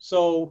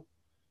 So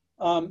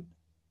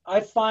I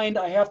find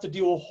I have to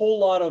do a whole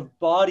lot of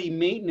body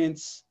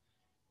maintenance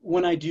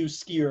when I do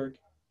ski erg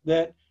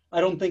that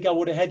I don't think I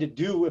would have had to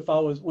do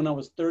when I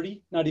was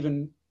 30. Not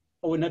even,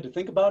 I wouldn't have to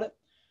think about it.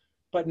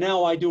 But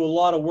now I do a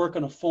lot of work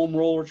on a foam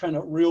roller, trying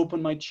to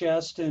reopen my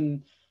chest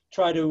and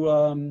try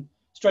to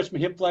stretch my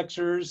hip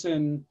flexors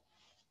and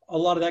a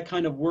lot of that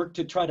kind of work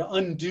to try to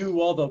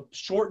undo all the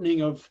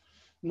shortening of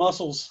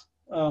muscles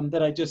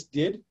that I just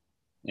did.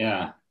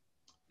 Yeah.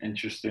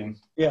 Interesting.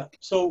 Yeah.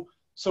 So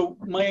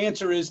my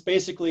answer is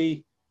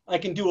basically I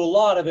can do a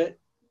lot of it,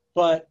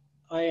 but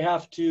I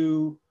have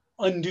to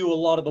undo a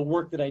lot of the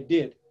work that I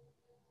did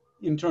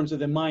in terms of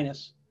the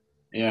minus.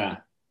 Yeah.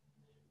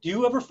 Do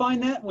you ever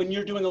find that when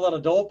you're doing a lot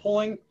of double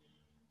pulling,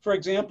 for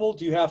example,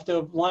 do you have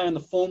to lie on the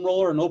foam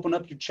roller and open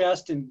up your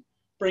chest and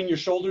bring your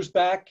shoulders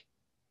back,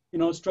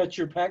 stretch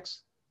your pecs?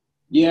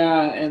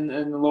 Yeah. And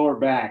the lower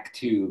back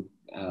too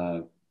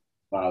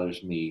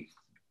bothers me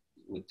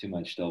with too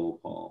much double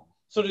pull.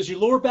 So does your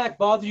lower back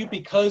bother you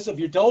because of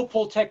your double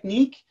pull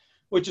technique,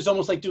 which is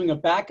almost like doing a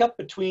backup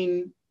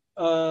between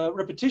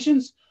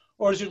repetitions?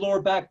 Or does your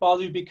lower back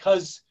bother you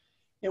because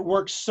it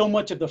works so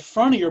much of the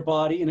front of your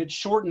body and it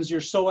shortens your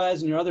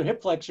psoas and your other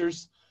hip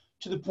flexors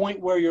to the point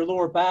where your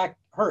lower back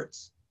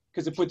hurts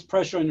because it puts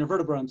pressure on your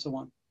vertebra and so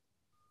on?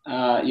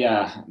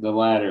 Yeah, the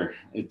latter.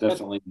 It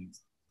definitely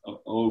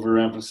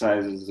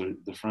overemphasizes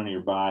the front of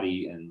your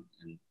body and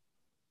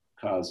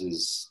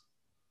causes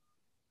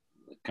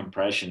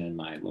compression in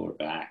my lower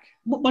back.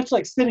 Much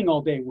like sitting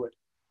all day would.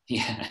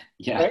 Yeah,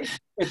 yeah. Right?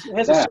 It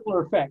has a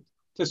similar effect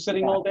to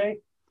sitting all day.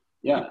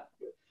 Yeah.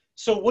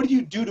 So what do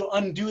you do to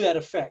undo that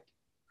effect?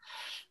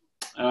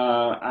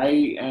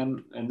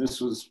 And this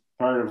was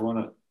part of one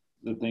of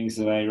the things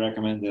that I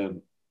recommend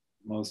to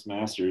most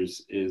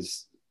masters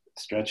is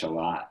stretch a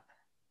lot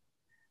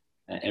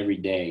every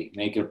day.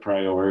 Make it a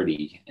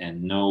priority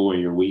and know where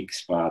your weak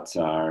spots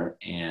are,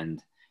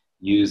 and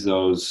use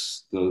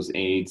those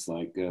aids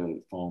like a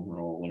foam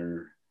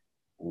roller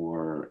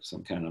or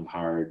some kind of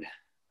hard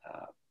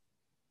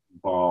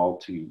ball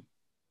to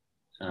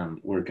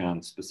work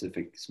on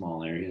specific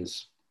small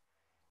areas.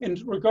 And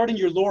regarding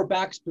your lower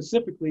back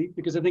specifically,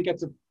 because I think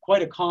that's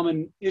quite a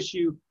common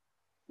issue,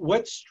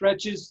 what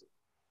stretches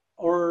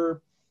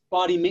or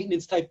body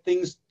maintenance type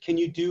things can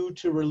you do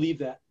to relieve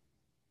that?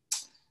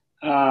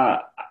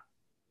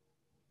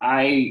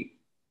 I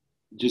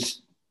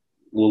just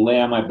will lay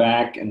on my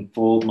back and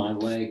fold my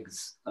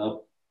legs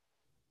up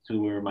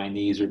to where my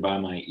knees are by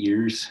my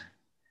ears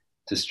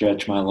to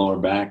stretch my lower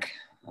back.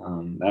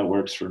 That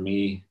works for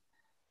me.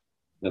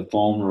 The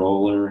foam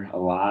roller a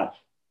lot.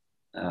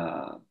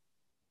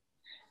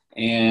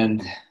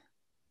 And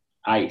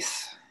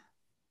ice.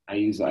 I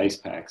use ice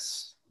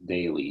packs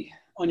daily.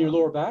 On your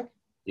lower back?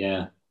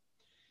 Yeah.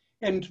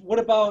 And what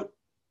about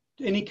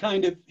any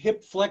kind of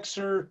hip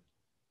flexor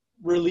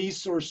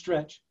release or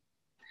stretch?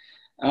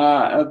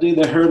 I'll do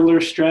the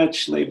hurdler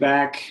stretch, lay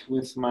back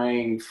with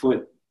my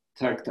foot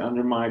tucked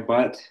under my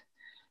butt,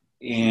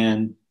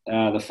 and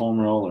the foam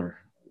roller.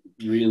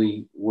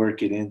 Really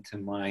work it into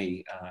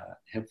my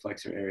hip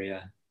flexor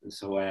area, the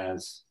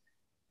psoas.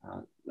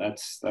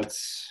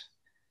 That's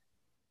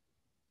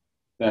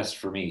best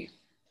for me.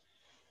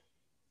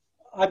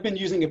 I've been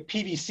using a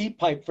PVC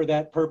pipe for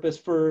that purpose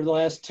for the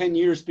last 10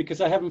 years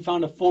because I haven't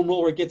found a foam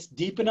roller that gets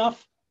deep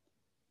enough.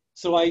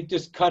 So I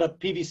just cut a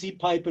PVC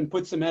pipe and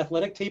put some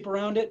athletic tape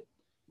around it.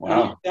 Wow.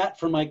 And I use that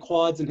for my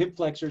quads and hip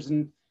flexors.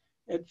 And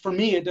for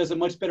me, it does a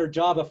much better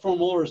job. A foam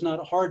roller is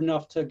not hard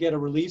enough to get a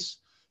release,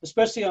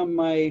 especially on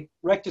my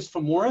rectus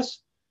femoris.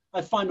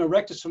 I find my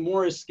rectus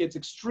femoris gets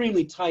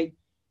extremely tight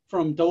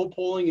from double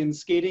poling and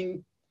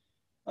skating.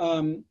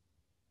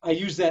 I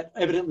use that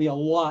evidently a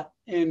lot.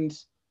 And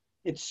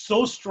it's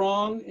so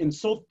strong and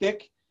so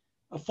thick,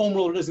 a foam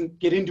roller doesn't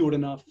get into it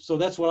enough. So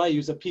that's what I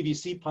use, a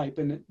PVC pipe,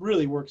 and it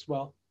really works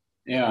well.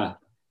 Yeah.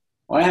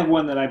 Well, I have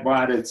one that I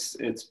bought. It's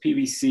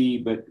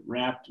PVC, but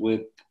wrapped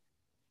with,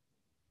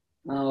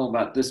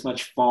 about this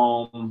much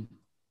foam.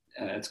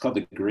 It's called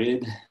the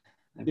Grid,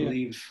 I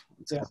believe.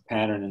 It's got a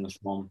pattern in the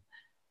foam.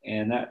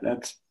 And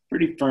that's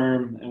pretty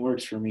firm and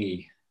works for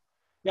me.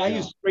 Yeah, I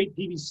use straight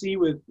PVC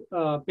with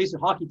basic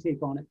hockey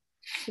tape on it,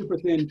 super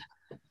thin.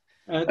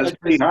 That's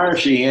pretty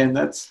harsh, Ian.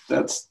 That's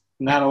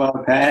not a lot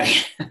of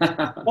padding.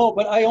 No,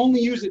 but I only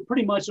use it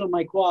pretty much on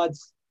my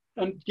quads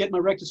and get my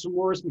rectus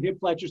femoris, my hip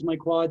flexors, my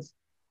quads.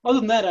 Other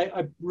than that,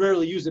 I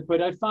rarely use it, but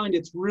I find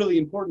it's really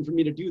important for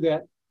me to do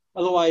that.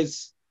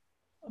 Otherwise,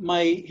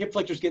 my hip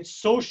flexors get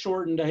so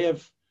shortened, I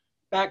have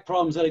back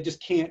problems that I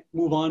just can't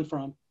move on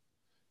from.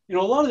 A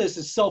lot of this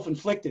is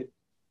self-inflicted.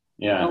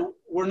 Yeah.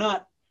 We're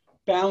not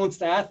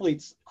balanced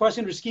athletes.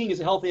 Cross-country skiing is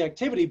a healthy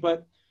activity,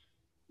 but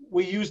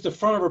we use the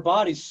front of our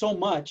bodies so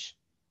much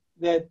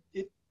that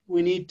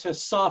we need to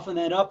soften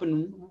that up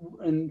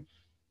and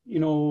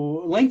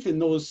lengthen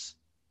those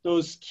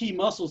key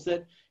muscles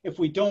that if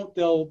we don't,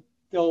 they'll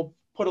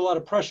put a lot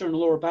of pressure on the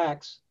lower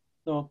backs.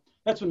 So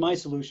that's been my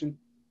solution.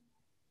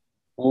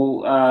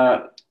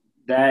 Well,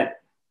 that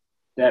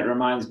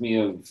reminds me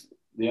of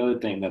the other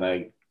thing that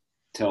I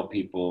tell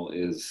people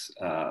is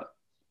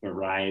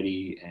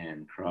variety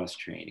and cross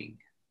training.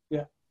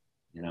 Yeah.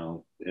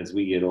 As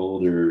we get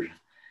older,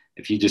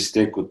 if you just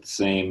stick with the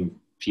same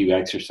few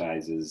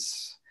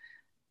exercises,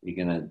 you're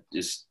gonna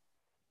just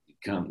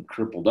become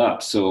crippled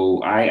up.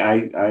 So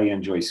I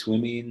enjoy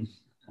swimming,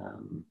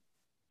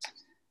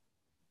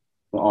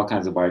 all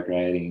kinds of bike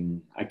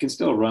riding. I can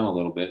still run a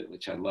little bit,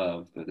 which I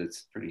love, but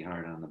it's pretty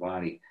hard on the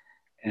body.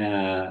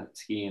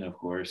 Skiing, of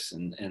course,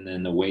 and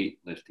then the weight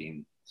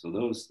lifting. So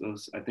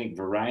those I think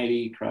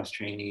variety, cross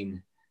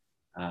training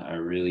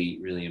are really,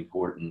 really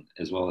important,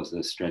 as well as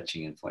the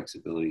stretching and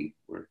flexibility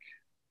work.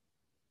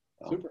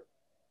 Super.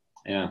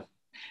 Yeah.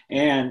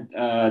 And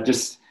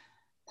just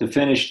to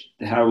finish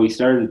how we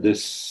started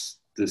this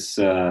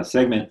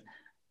segment,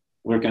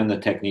 work on the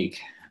technique.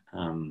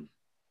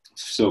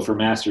 So for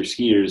master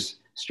skiers,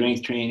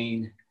 strength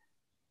training,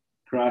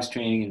 cross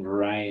training and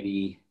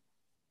variety,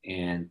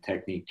 and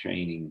technique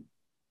training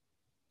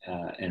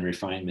and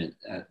refinement,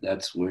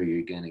 that's where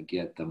you're going to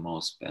get the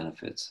most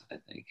benefits, I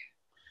think.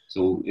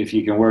 So if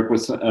you can work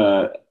with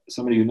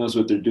somebody who knows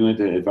what they're doing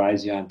to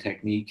advise you on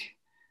technique.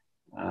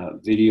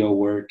 Video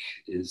work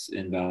is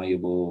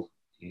invaluable,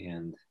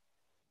 and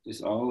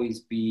just always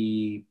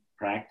be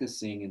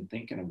practicing and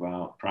thinking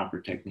about proper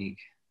technique.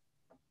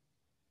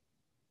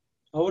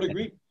 I would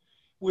agree.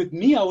 With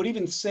me, I would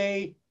even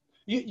say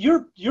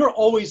you're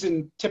always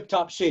in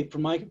tip-top shape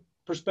from my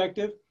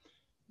perspective.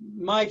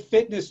 My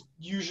fitness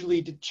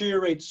usually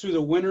deteriorates through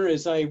the winter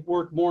as I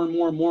work more and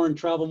more and more and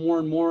travel more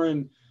and more.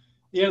 And at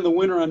the end of the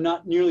winter, I'm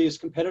not nearly as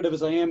competitive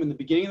as I am in the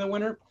beginning of the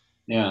winter.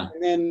 Yeah.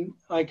 And then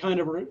I kind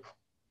of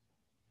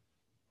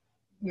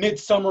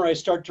midsummer, I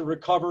start to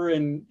recover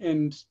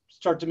and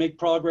start to make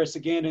progress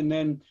again. And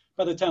then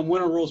by the time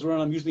winter rolls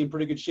around, I'm usually in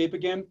pretty good shape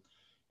again.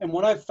 And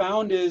what I've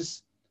found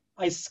is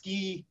I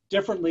ski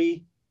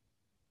differently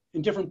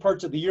in different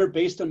parts of the year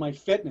based on my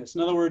fitness.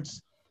 In other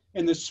words,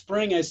 in the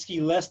spring, I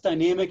ski less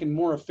dynamic and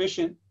more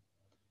efficient.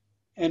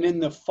 And in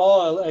the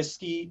fall, I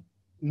ski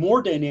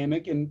more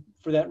dynamic and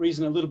for that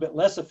reason, a little bit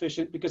less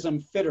efficient because I'm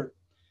fitter.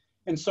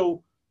 And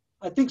so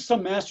I think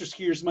some master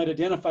skiers might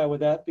identify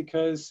with that,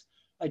 because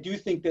I do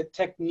think that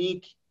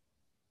technique,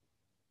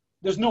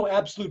 there's no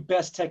absolute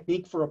best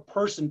technique for a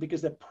person,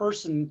 because that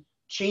person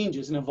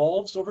changes and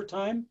evolves over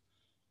time.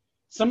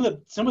 Some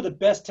of the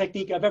best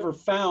technique I've ever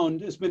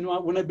found has been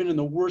when I've been in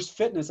the worst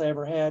fitness I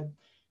ever had,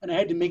 and I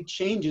had to make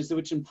changes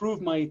which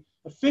improved my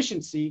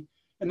efficiency.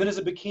 And then as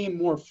it became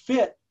more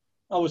fit,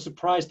 I was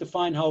surprised to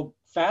find how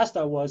fast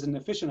I was and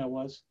efficient I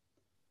was.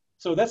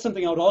 So that's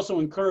something I would also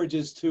encourage,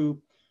 is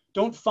to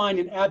don't find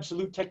an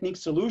absolute technique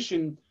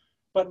solution,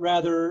 but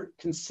rather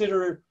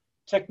consider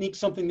technique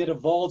something that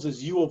evolves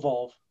as you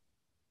evolve.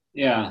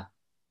 Yeah,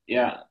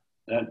 yeah,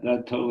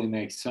 that totally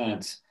makes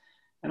sense.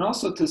 And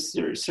also to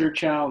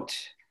search out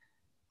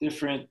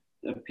different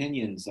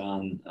opinions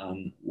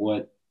on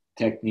what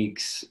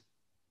techniques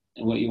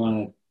and what you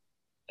want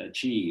to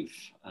achieve.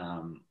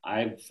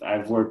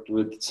 I've worked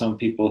with some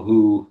people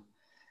who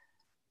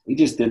we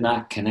just did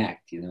not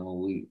connect. You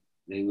know,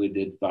 they would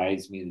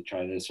advise me to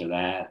try this or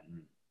that,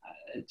 and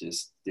it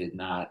just did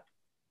not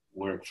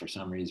work for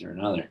some reason or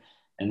another.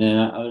 And then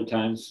other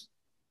times,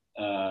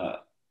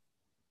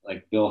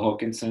 like Bill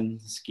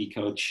Hokanson, ski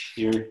coach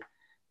here,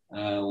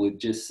 would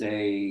just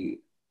say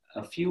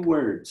a few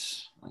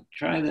words, like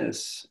try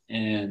this,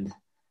 and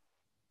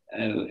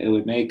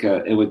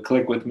it would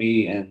click with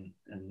me, and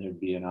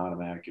there'd be an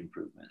automatic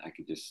improvement. I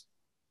could just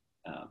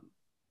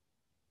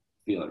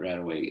feel it right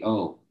away.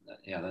 Oh,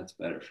 yeah, that's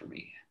better for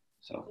me.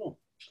 So cool.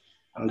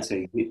 I would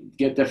say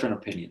get different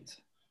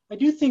opinions. I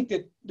do think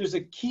that there's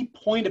a key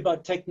point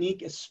about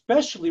technique,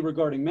 especially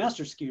regarding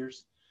master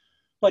skiers.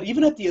 But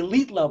even at the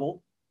elite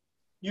level,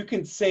 you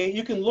can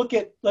look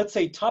at, let's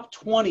say, top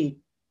 20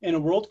 in a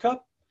World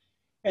Cup,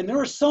 and there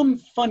are some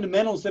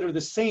fundamentals that are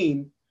the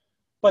same,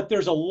 but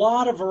there's a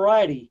lot of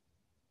variety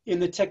in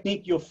the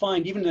technique you'll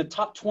find even in the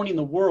top 20 in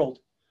the world.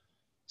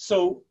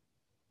 So,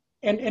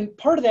 and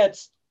part of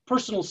that's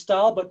personal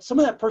style, but some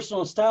of that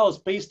personal style is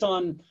based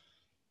on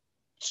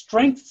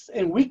strengths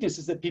and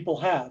weaknesses that people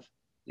have.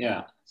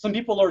 Yeah. Some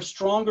people are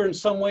stronger in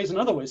some ways and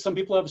other ways. Some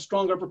people have a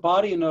stronger upper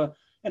body and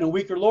a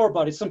weaker lower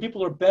body. Some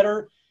people are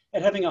better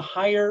at having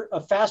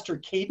a faster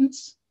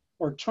cadence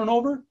or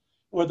turnover,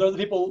 where other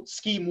people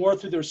ski more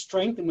through their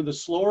strength and with a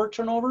slower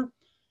turnover.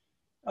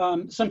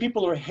 Some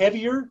people are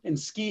heavier and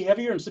ski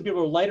heavier, and some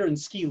people are lighter and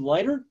ski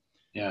lighter.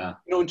 Yeah.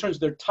 You know, in terms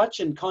of their touch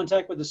and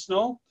contact with the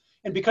snow.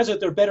 And because of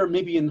they're better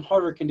maybe in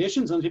harder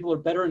conditions, other people are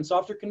better in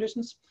softer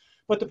conditions.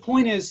 But the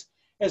point is,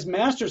 as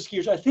master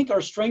skiers, I think our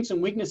strengths and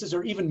weaknesses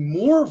are even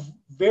more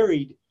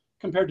varied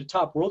compared to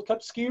top World Cup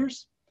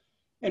skiers.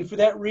 And for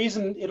that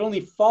reason, it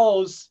only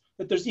follows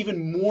that there's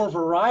even more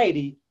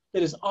variety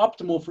that is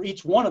optimal for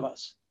each one of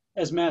us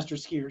as master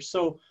skiers.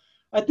 So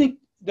I think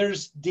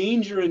there's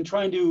danger in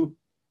trying to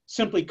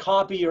simply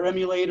copy or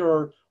emulate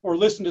or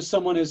listen to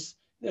someone as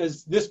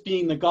this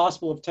being the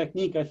gospel of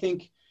technique. I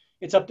think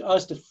it's up to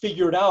us to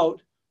figure it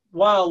out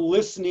while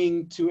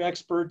listening to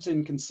experts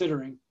and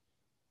considering.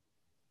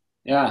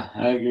 Yeah,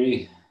 I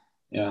agree.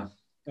 Yeah.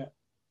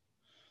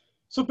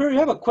 So Barry, I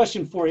have a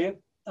question for you.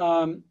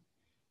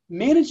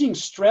 Managing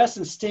stress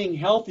and staying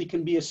healthy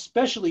can be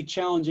especially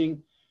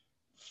challenging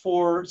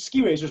for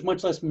ski racers,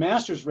 much less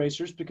masters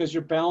racers, because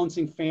you're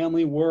balancing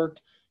family, work,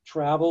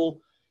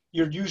 travel.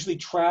 You're usually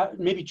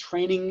maybe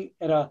training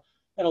at a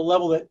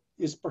level that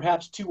is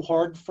perhaps too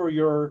hard for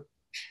your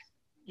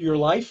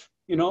life,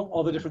 you know,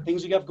 all the different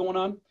things you have going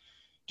on.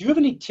 Do you have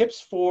any tips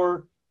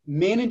for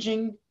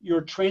managing your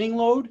training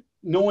load,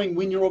 knowing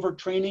when you're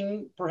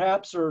overtraining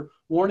perhaps, or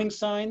warning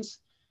signs,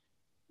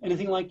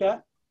 anything like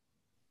that?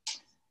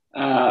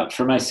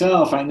 For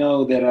myself, I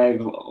know that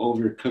I've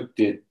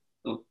overdone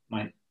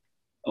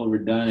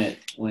it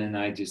when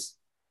I just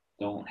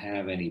don't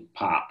have any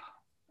pop,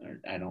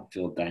 or I don't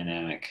feel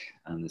dynamic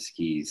on the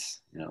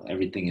skis. You know,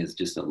 everything is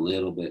just a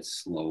little bit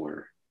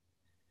slower.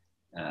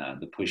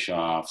 The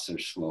push-offs are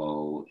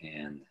slow,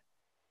 and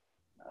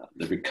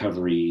the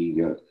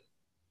recovery,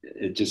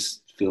 it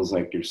just feels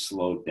like you're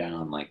slowed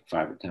down like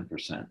 5 or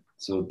 10%.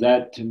 So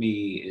that to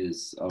me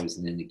is always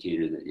an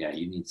indicator that, yeah,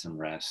 you need some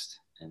rest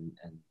and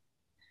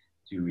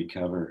to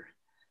recover.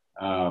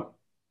 Uh,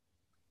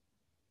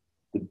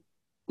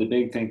 the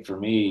big thing for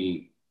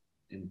me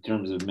in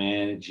terms of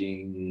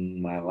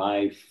managing my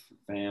life,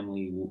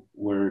 family,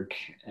 work,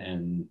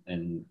 and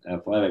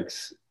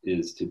athletics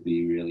is to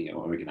be really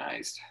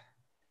organized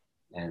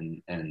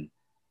and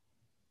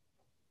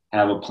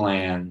have a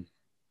plan,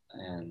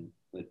 and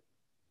but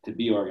to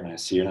be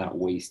organized so you're not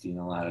wasting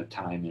a lot of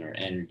time or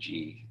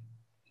energy.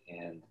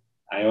 And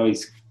I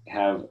always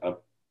have a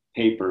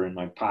paper in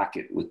my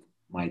pocket with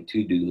my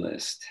to-do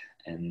list,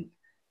 and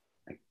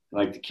I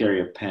like to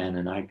carry a pen,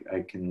 and I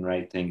can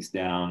write things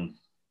down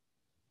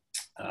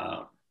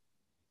uh,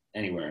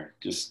 anywhere,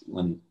 just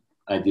when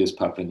ideas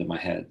pop into my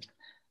head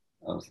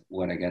of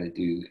what I got to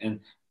do. And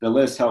the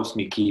list helps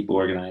me keep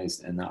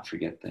organized and not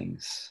forget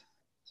things.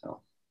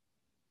 So,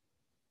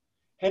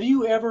 Have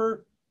you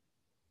ever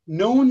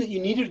known that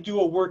you needed to do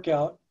a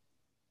workout,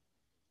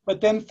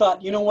 but then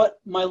thought, you know what,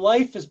 my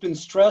life has been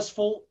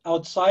stressful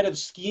outside of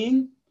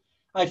skiing.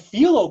 I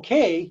feel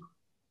okay,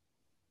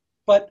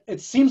 but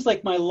it seems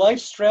like my life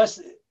stress,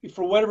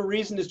 for whatever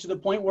reason, is to the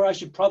point where I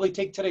should probably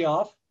take today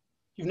off?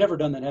 You've never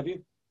done that, have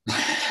you?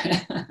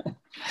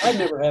 I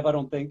never have, I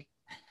don't think.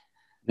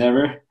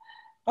 Never?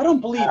 I don't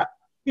believe,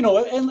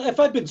 and if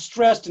I've been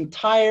stressed and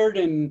tired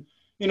and,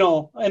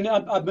 and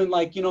I've been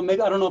like,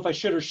 maybe I don't know if I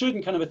should or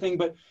shouldn't kind of a thing,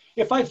 but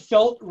if I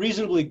felt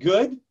reasonably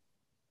good,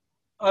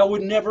 I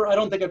would never, I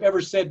don't think I've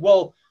ever said,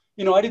 well,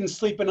 I didn't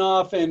sleep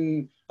enough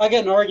and I got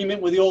in an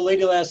argument with the old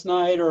lady last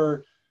night,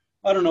 or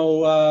I don't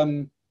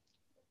know,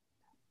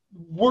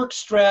 work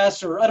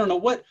stress, or I don't know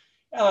what,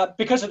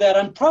 because of that,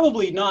 I'm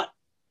probably not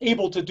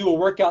able to do a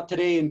workout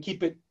today and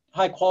keep it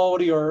high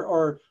quality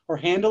or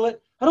handle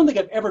it. I don't think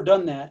I've ever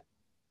done that.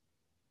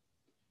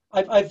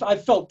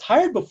 I've felt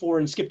tired before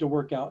and skipped a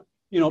workout,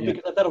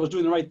 because I thought I was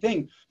doing the right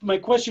thing. My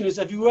question is,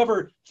 have you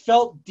ever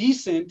felt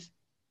decent,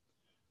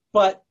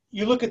 but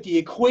you look at the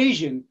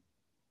equation,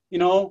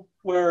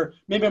 where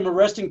maybe my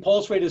resting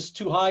pulse rate is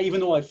too high, even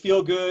though I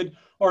feel good,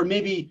 or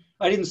maybe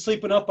I didn't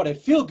sleep enough, but I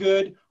feel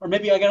good, or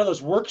maybe I got all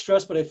this work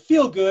stress, but I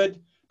feel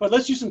good, but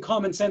let's use some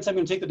common sense. I'm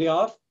going to take the day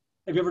off.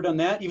 Have you ever done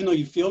that, even though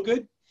you feel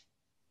good?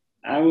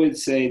 I would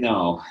say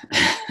no,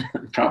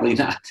 probably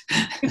not.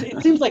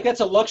 It seems like that's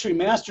a luxury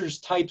masters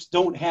types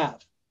don't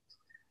have,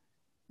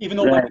 even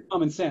though it might be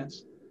common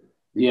sense.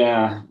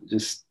 Yeah,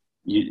 just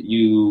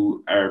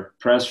you are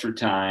pressed for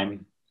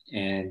time,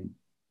 and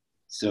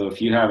so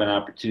if you have an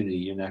opportunity,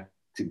 you're not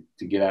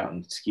to get out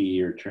and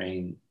ski or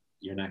train,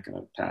 you're not going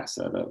to pass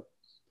that up.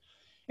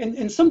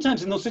 And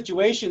sometimes in those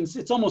situations,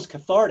 it's almost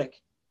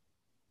cathartic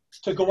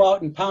to go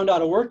out and pound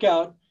out a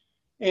workout,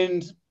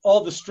 and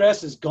all the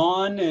stress is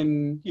gone,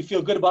 and you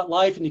feel good about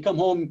life, and you come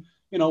home,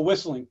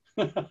 whistling.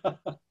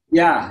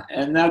 Yeah,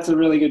 and that's a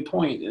really good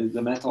point. Is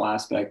the mental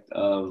aspect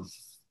of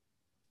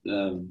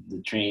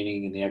the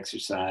training and the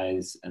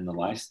exercise and the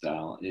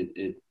lifestyle.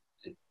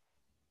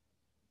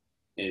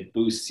 It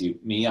boosts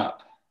me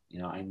up.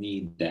 I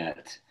need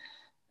that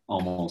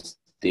almost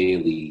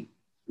daily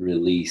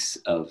release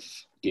of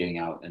getting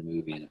out and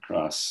moving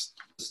across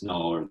the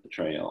snow or the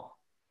trail.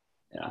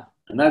 Yeah,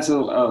 and that's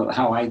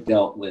how I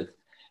dealt with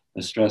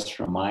the stress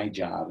from my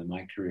job and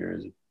my career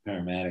as a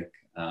paramedic.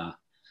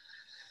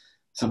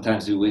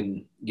 Sometimes we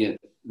wouldn't get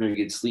very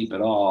good sleep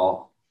at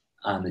all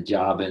on the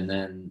job, and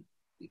then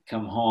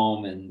come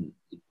home and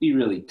be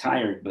really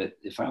tired. But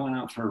if I went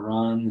out for a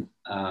run,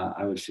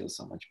 I would feel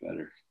so much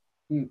better.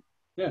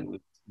 Yeah, it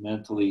was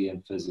mentally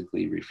and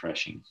physically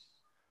refreshing.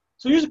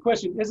 So here's a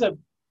question: as a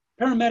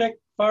paramedic,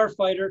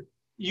 firefighter,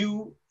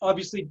 you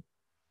obviously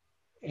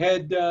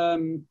had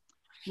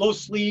low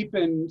sleep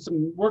and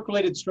some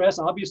work-related stress,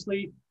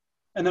 obviously.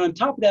 And then on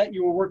top of that,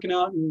 you were working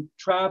out and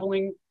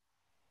traveling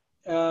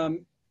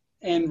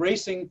and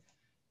racing,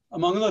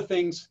 among other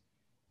things.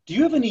 Do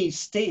you have any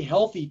stay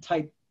healthy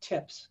type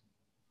tips?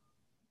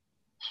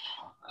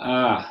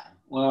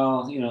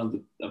 Well,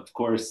 of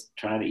course,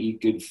 try to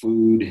eat good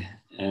food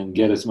and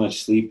get as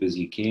much sleep as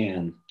you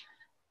can,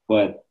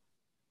 but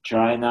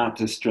try not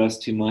to stress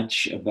too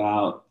much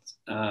about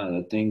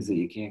the things that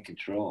you can't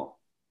control.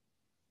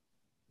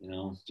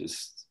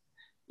 Just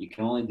you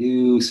can only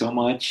do so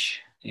much,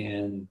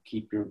 and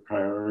keep your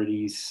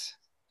priorities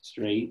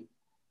straight,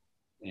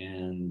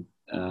 and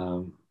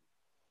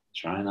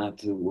try not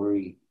to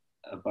worry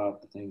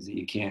about the things that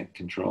you can't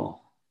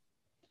control.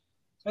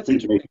 That's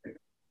interesting.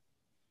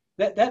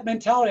 That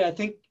mentality,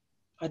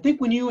 I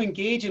think when you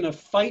engage in a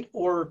fight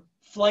or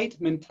flight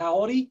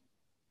mentality,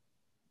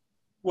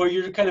 where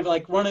you're kind of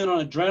like running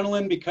on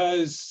adrenaline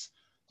because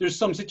there's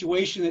some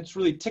situation that's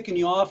really ticking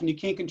you off and you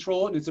can't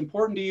control it and it's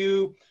important to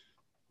you,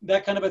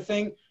 that kind of a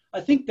thing,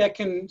 I think that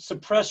can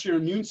suppress your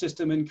immune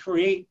system and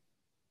create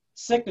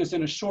sickness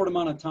in a short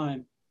amount of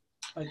time.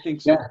 I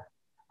think so. Yeah,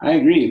 I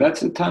agree.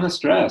 That's a ton of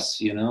stress.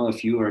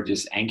 If you are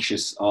just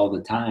anxious all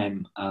the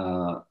time,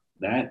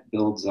 that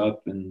builds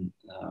up and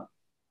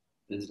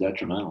is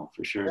detrimental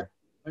for sure. Yeah,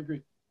 I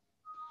agree.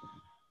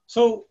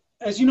 So,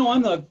 as you know,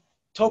 I'm the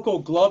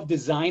Toco glove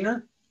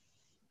designer,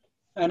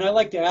 and I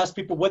like to ask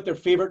people what their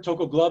favorite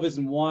Toco glove is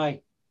and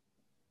why.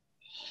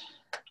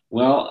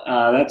 Well,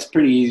 that's a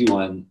pretty easy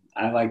one.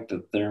 I like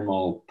the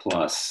Thermo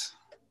Plus.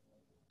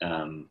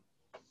 Um,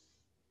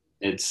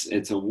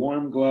 it's a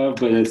warm glove,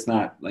 but it's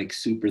not like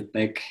super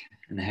thick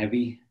and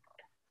heavy.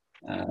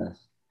 Uh,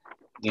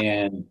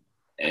 and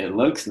it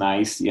looks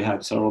nice. You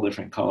have several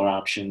different color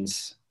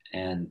options,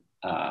 and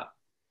I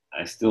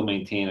still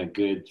maintain a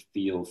good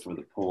feel for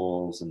the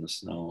poles and the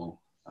snow.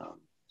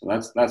 So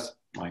that's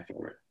my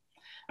favorite.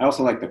 I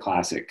also like the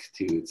classic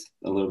too. It's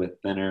a little bit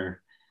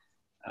thinner,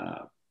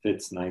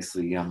 fits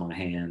nicely on my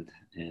hand,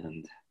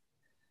 and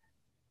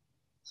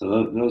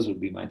so those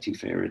would be my two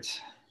favorites.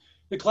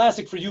 The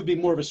classic for you would be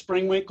more of a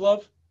spring weight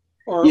glove,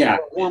 or Yeah,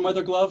 a warm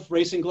weather glove,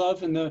 racing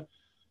glove, and the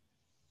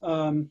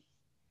um,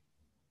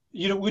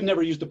 you would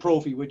never use the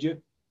Profi, would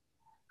you?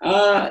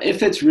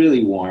 if it's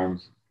really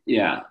warm,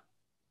 yeah,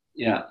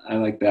 yeah, I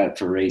like that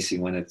for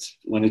racing when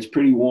it's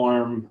pretty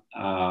warm.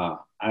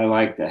 I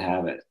like to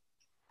have it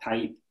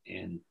tight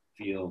and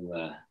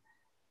feel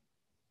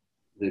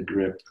the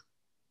grip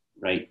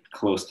right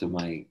close to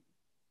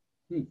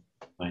Hmm,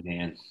 my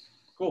hand.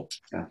 cool.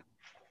 Yeah.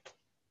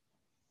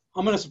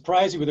 I'm going to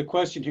surprise you with a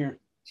question here.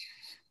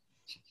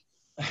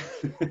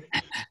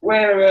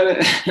 Wait a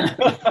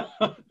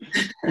minute.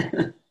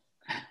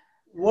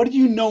 What do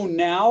you know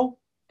now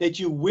that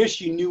you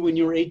wish you knew when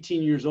you were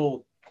 18 years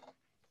old?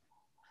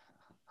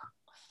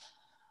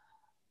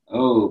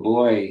 Oh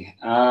boy.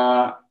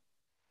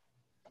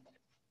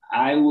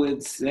 I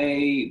would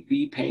say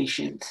be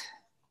patient.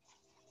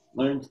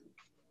 Learn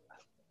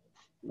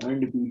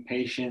learn to be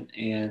patient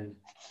and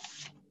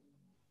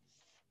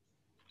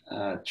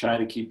try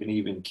to keep an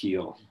even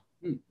keel.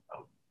 Hmm,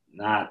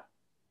 Not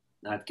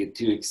not get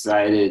too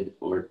excited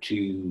or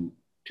too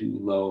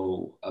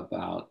low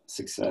about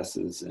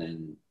successes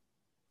and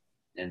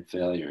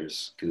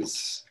failures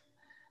because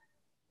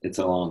it's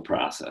a long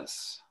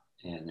process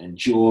and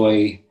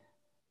enjoy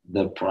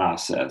the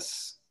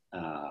process.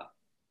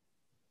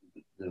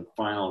 The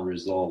final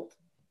result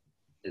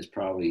is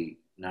probably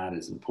not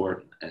as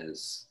important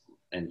as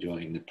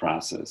enjoying the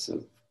process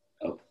of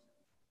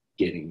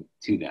getting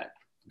to that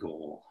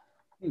goal.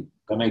 hmm.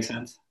 That makes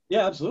sense?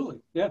 Yeah, absolutely.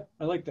 Yeah,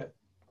 I like that.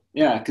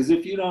 Yeah, because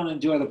if you don't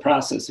enjoy the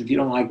process, if you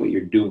don't like what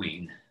you're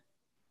doing,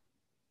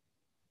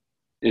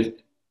 if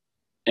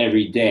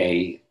every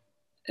day,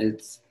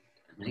 it's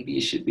maybe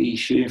you should be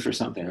shooting for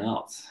something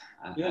else.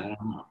 I Yeah.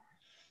 don't know.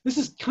 This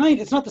is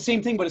it's not the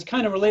same thing, but it's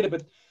kind of related.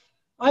 But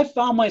I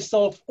found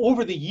myself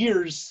over the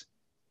years,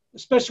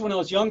 especially when I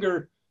was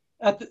younger,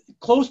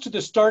 close to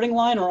the starting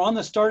line or on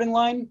the starting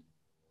line,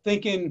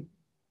 thinking,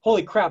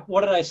 "Holy crap,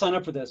 what did I sign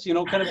up for this?" Kind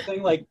of a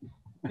thing. Like,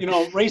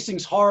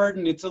 racing's hard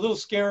and it's a little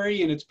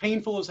scary and it's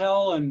painful as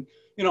hell, and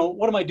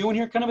what am I doing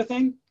here? Kind of a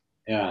thing.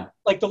 Yeah,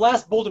 Like the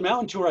last Boulder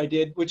Mountain tour I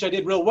did, which I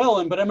did real well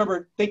in, but I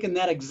remember thinking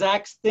that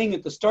exact thing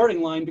at the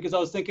starting line because I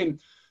was thinking,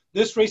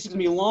 this race is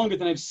gonna be longer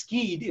than I've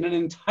skied in an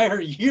entire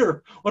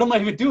year. What am I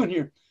even doing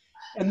here?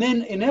 And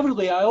then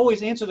inevitably, I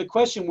always answer the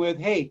question with,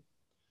 "Hey,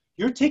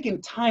 you're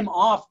taking time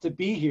off to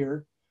be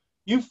here.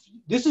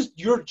 This is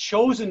your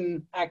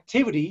chosen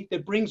activity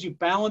that brings you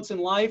balance in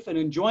life and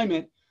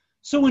enjoyment.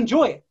 So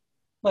enjoy it.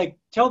 Like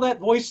tell that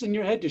voice in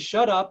your head to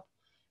shut up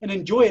and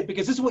enjoy it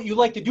because this is what you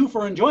like to do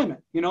for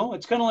enjoyment.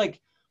 It's kind of like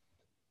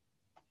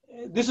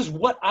this is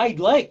what I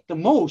like the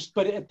most,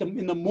 but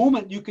in the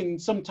moment you can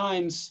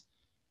sometimes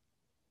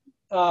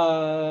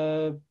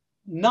uh,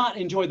 not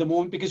enjoy the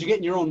moment because you get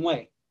in your own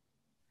way.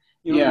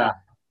 You know what I mean?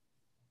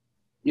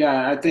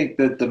 yeah, yeah. I think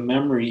that the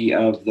memory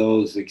of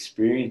those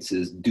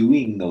experiences,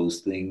 doing those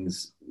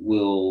things,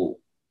 will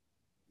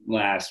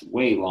last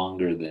way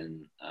longer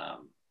than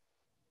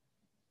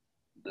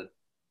the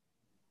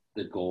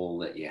the goal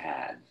that you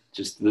had.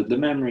 Just the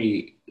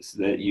memories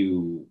that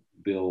you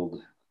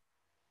build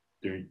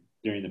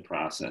during the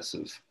process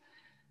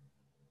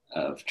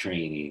of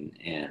training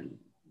and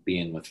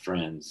being with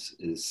friends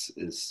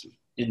is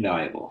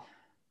invaluable.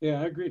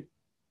 Yeah, I agree.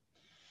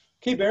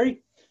 Okay,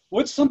 Barry,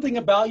 what's something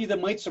about you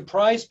that might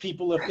surprise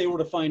people if they were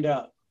to find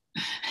out?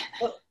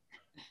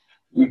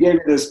 You gave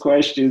me this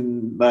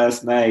question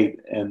last night,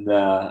 and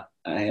I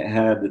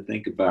had to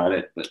think about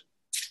it. But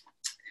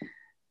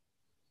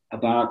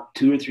about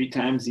 2 or 3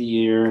 times a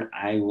year,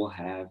 I will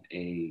have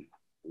a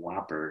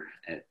Whopper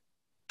at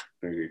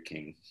Burger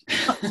King.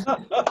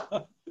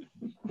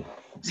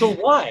 So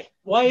why?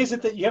 Why is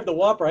it that you have the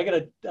Whopper? I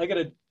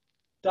gotta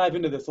dive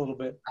into this a little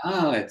bit.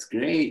 Oh, it's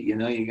great.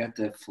 You got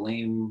the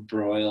flame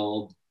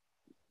broiled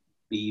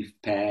beef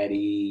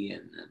patty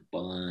and a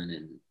bun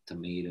and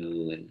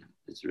tomato, and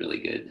it's really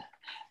good.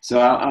 So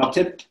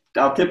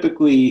I'll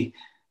typically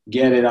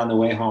get it on the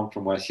way home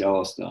from West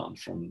Yellowstone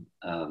from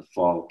the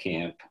fall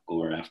camp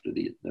or after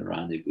the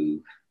rendezvous.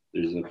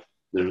 There's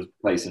a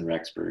place in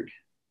Rexburg.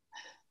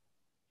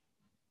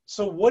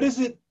 So what is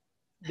it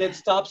that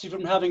stops you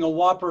from having a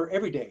Whopper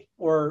every day?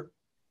 Or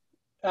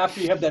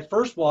after you have that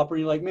first Whopper,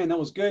 you're like, man, that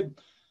was good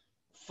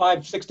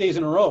 5, 6 days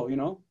in a row?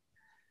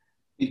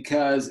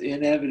 Because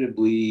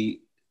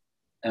inevitably,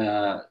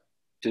 uh,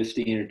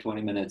 15 or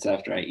 20 minutes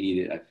after I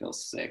eat it, I feel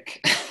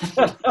sick.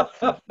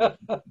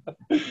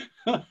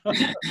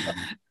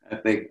 I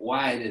think,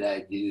 why did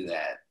I do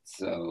that?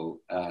 So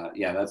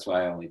yeah, that's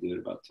why I only do it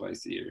about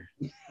twice a year.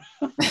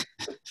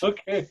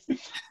 Okay.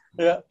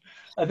 Yeah.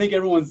 I think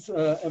everyone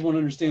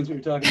understands what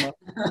you're talking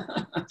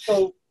about.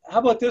 So how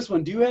about this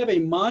one? Do you have a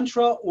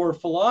mantra or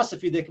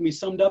philosophy that can be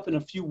summed up in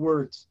a few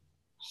words?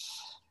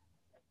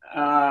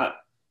 Uh,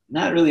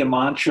 Not really a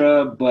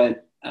mantra,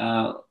 but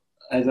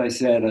as I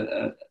said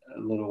a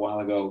little while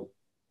ago,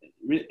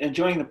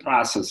 enjoying the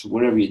process,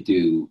 whatever you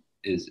do,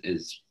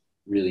 is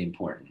really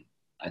important,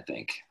 I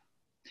think.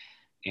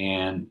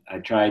 And I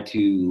try to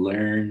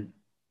learn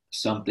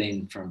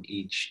something from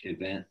each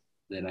event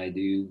that I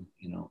do.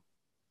 You know,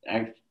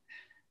 I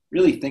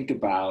really think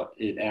about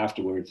it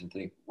afterwards and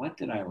think, what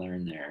did I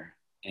learn there?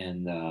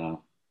 And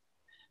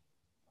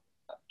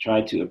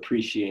try to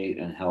appreciate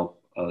and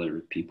help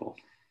other people.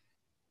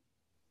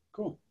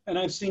 Cool. And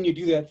I've seen you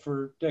do that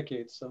for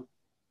decades. So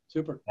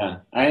super. Yeah,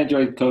 I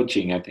enjoy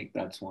coaching. I think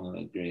that's one of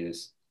the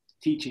greatest.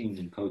 Teaching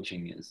and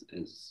coaching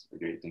is a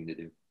great thing to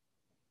do.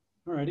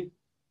 All righty.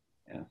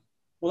 Yeah.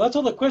 Well, that's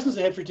all the questions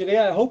I had for today.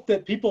 I hope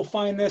that people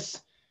find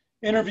this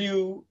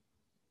interview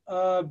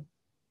uh,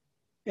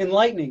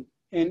 enlightening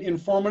and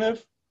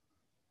informative.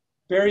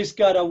 Barry's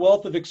got a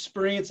wealth of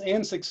experience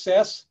and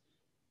success,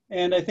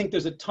 and I think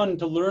there's a ton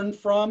to learn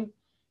from.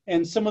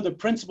 And some of the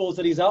principles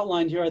that he's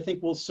outlined here, I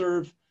think, will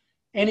serve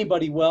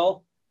anybody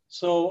well.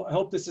 So I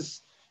hope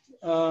this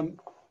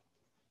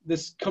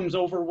comes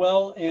over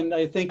well, and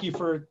I thank you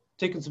for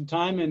taking some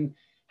time and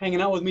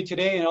hanging out with me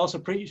today. And I also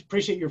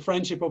appreciate your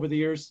friendship over the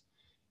years.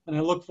 And I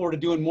look forward to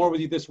doing more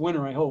with you this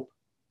winter, I hope.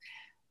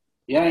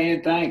 Yeah,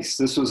 Ian, thanks.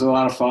 This was a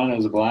lot of fun. It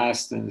was a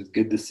blast, and it's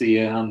good to see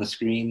you on the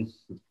screen.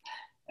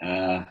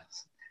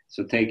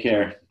 So take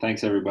care.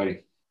 Thanks,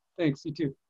 everybody. Thanks. You too.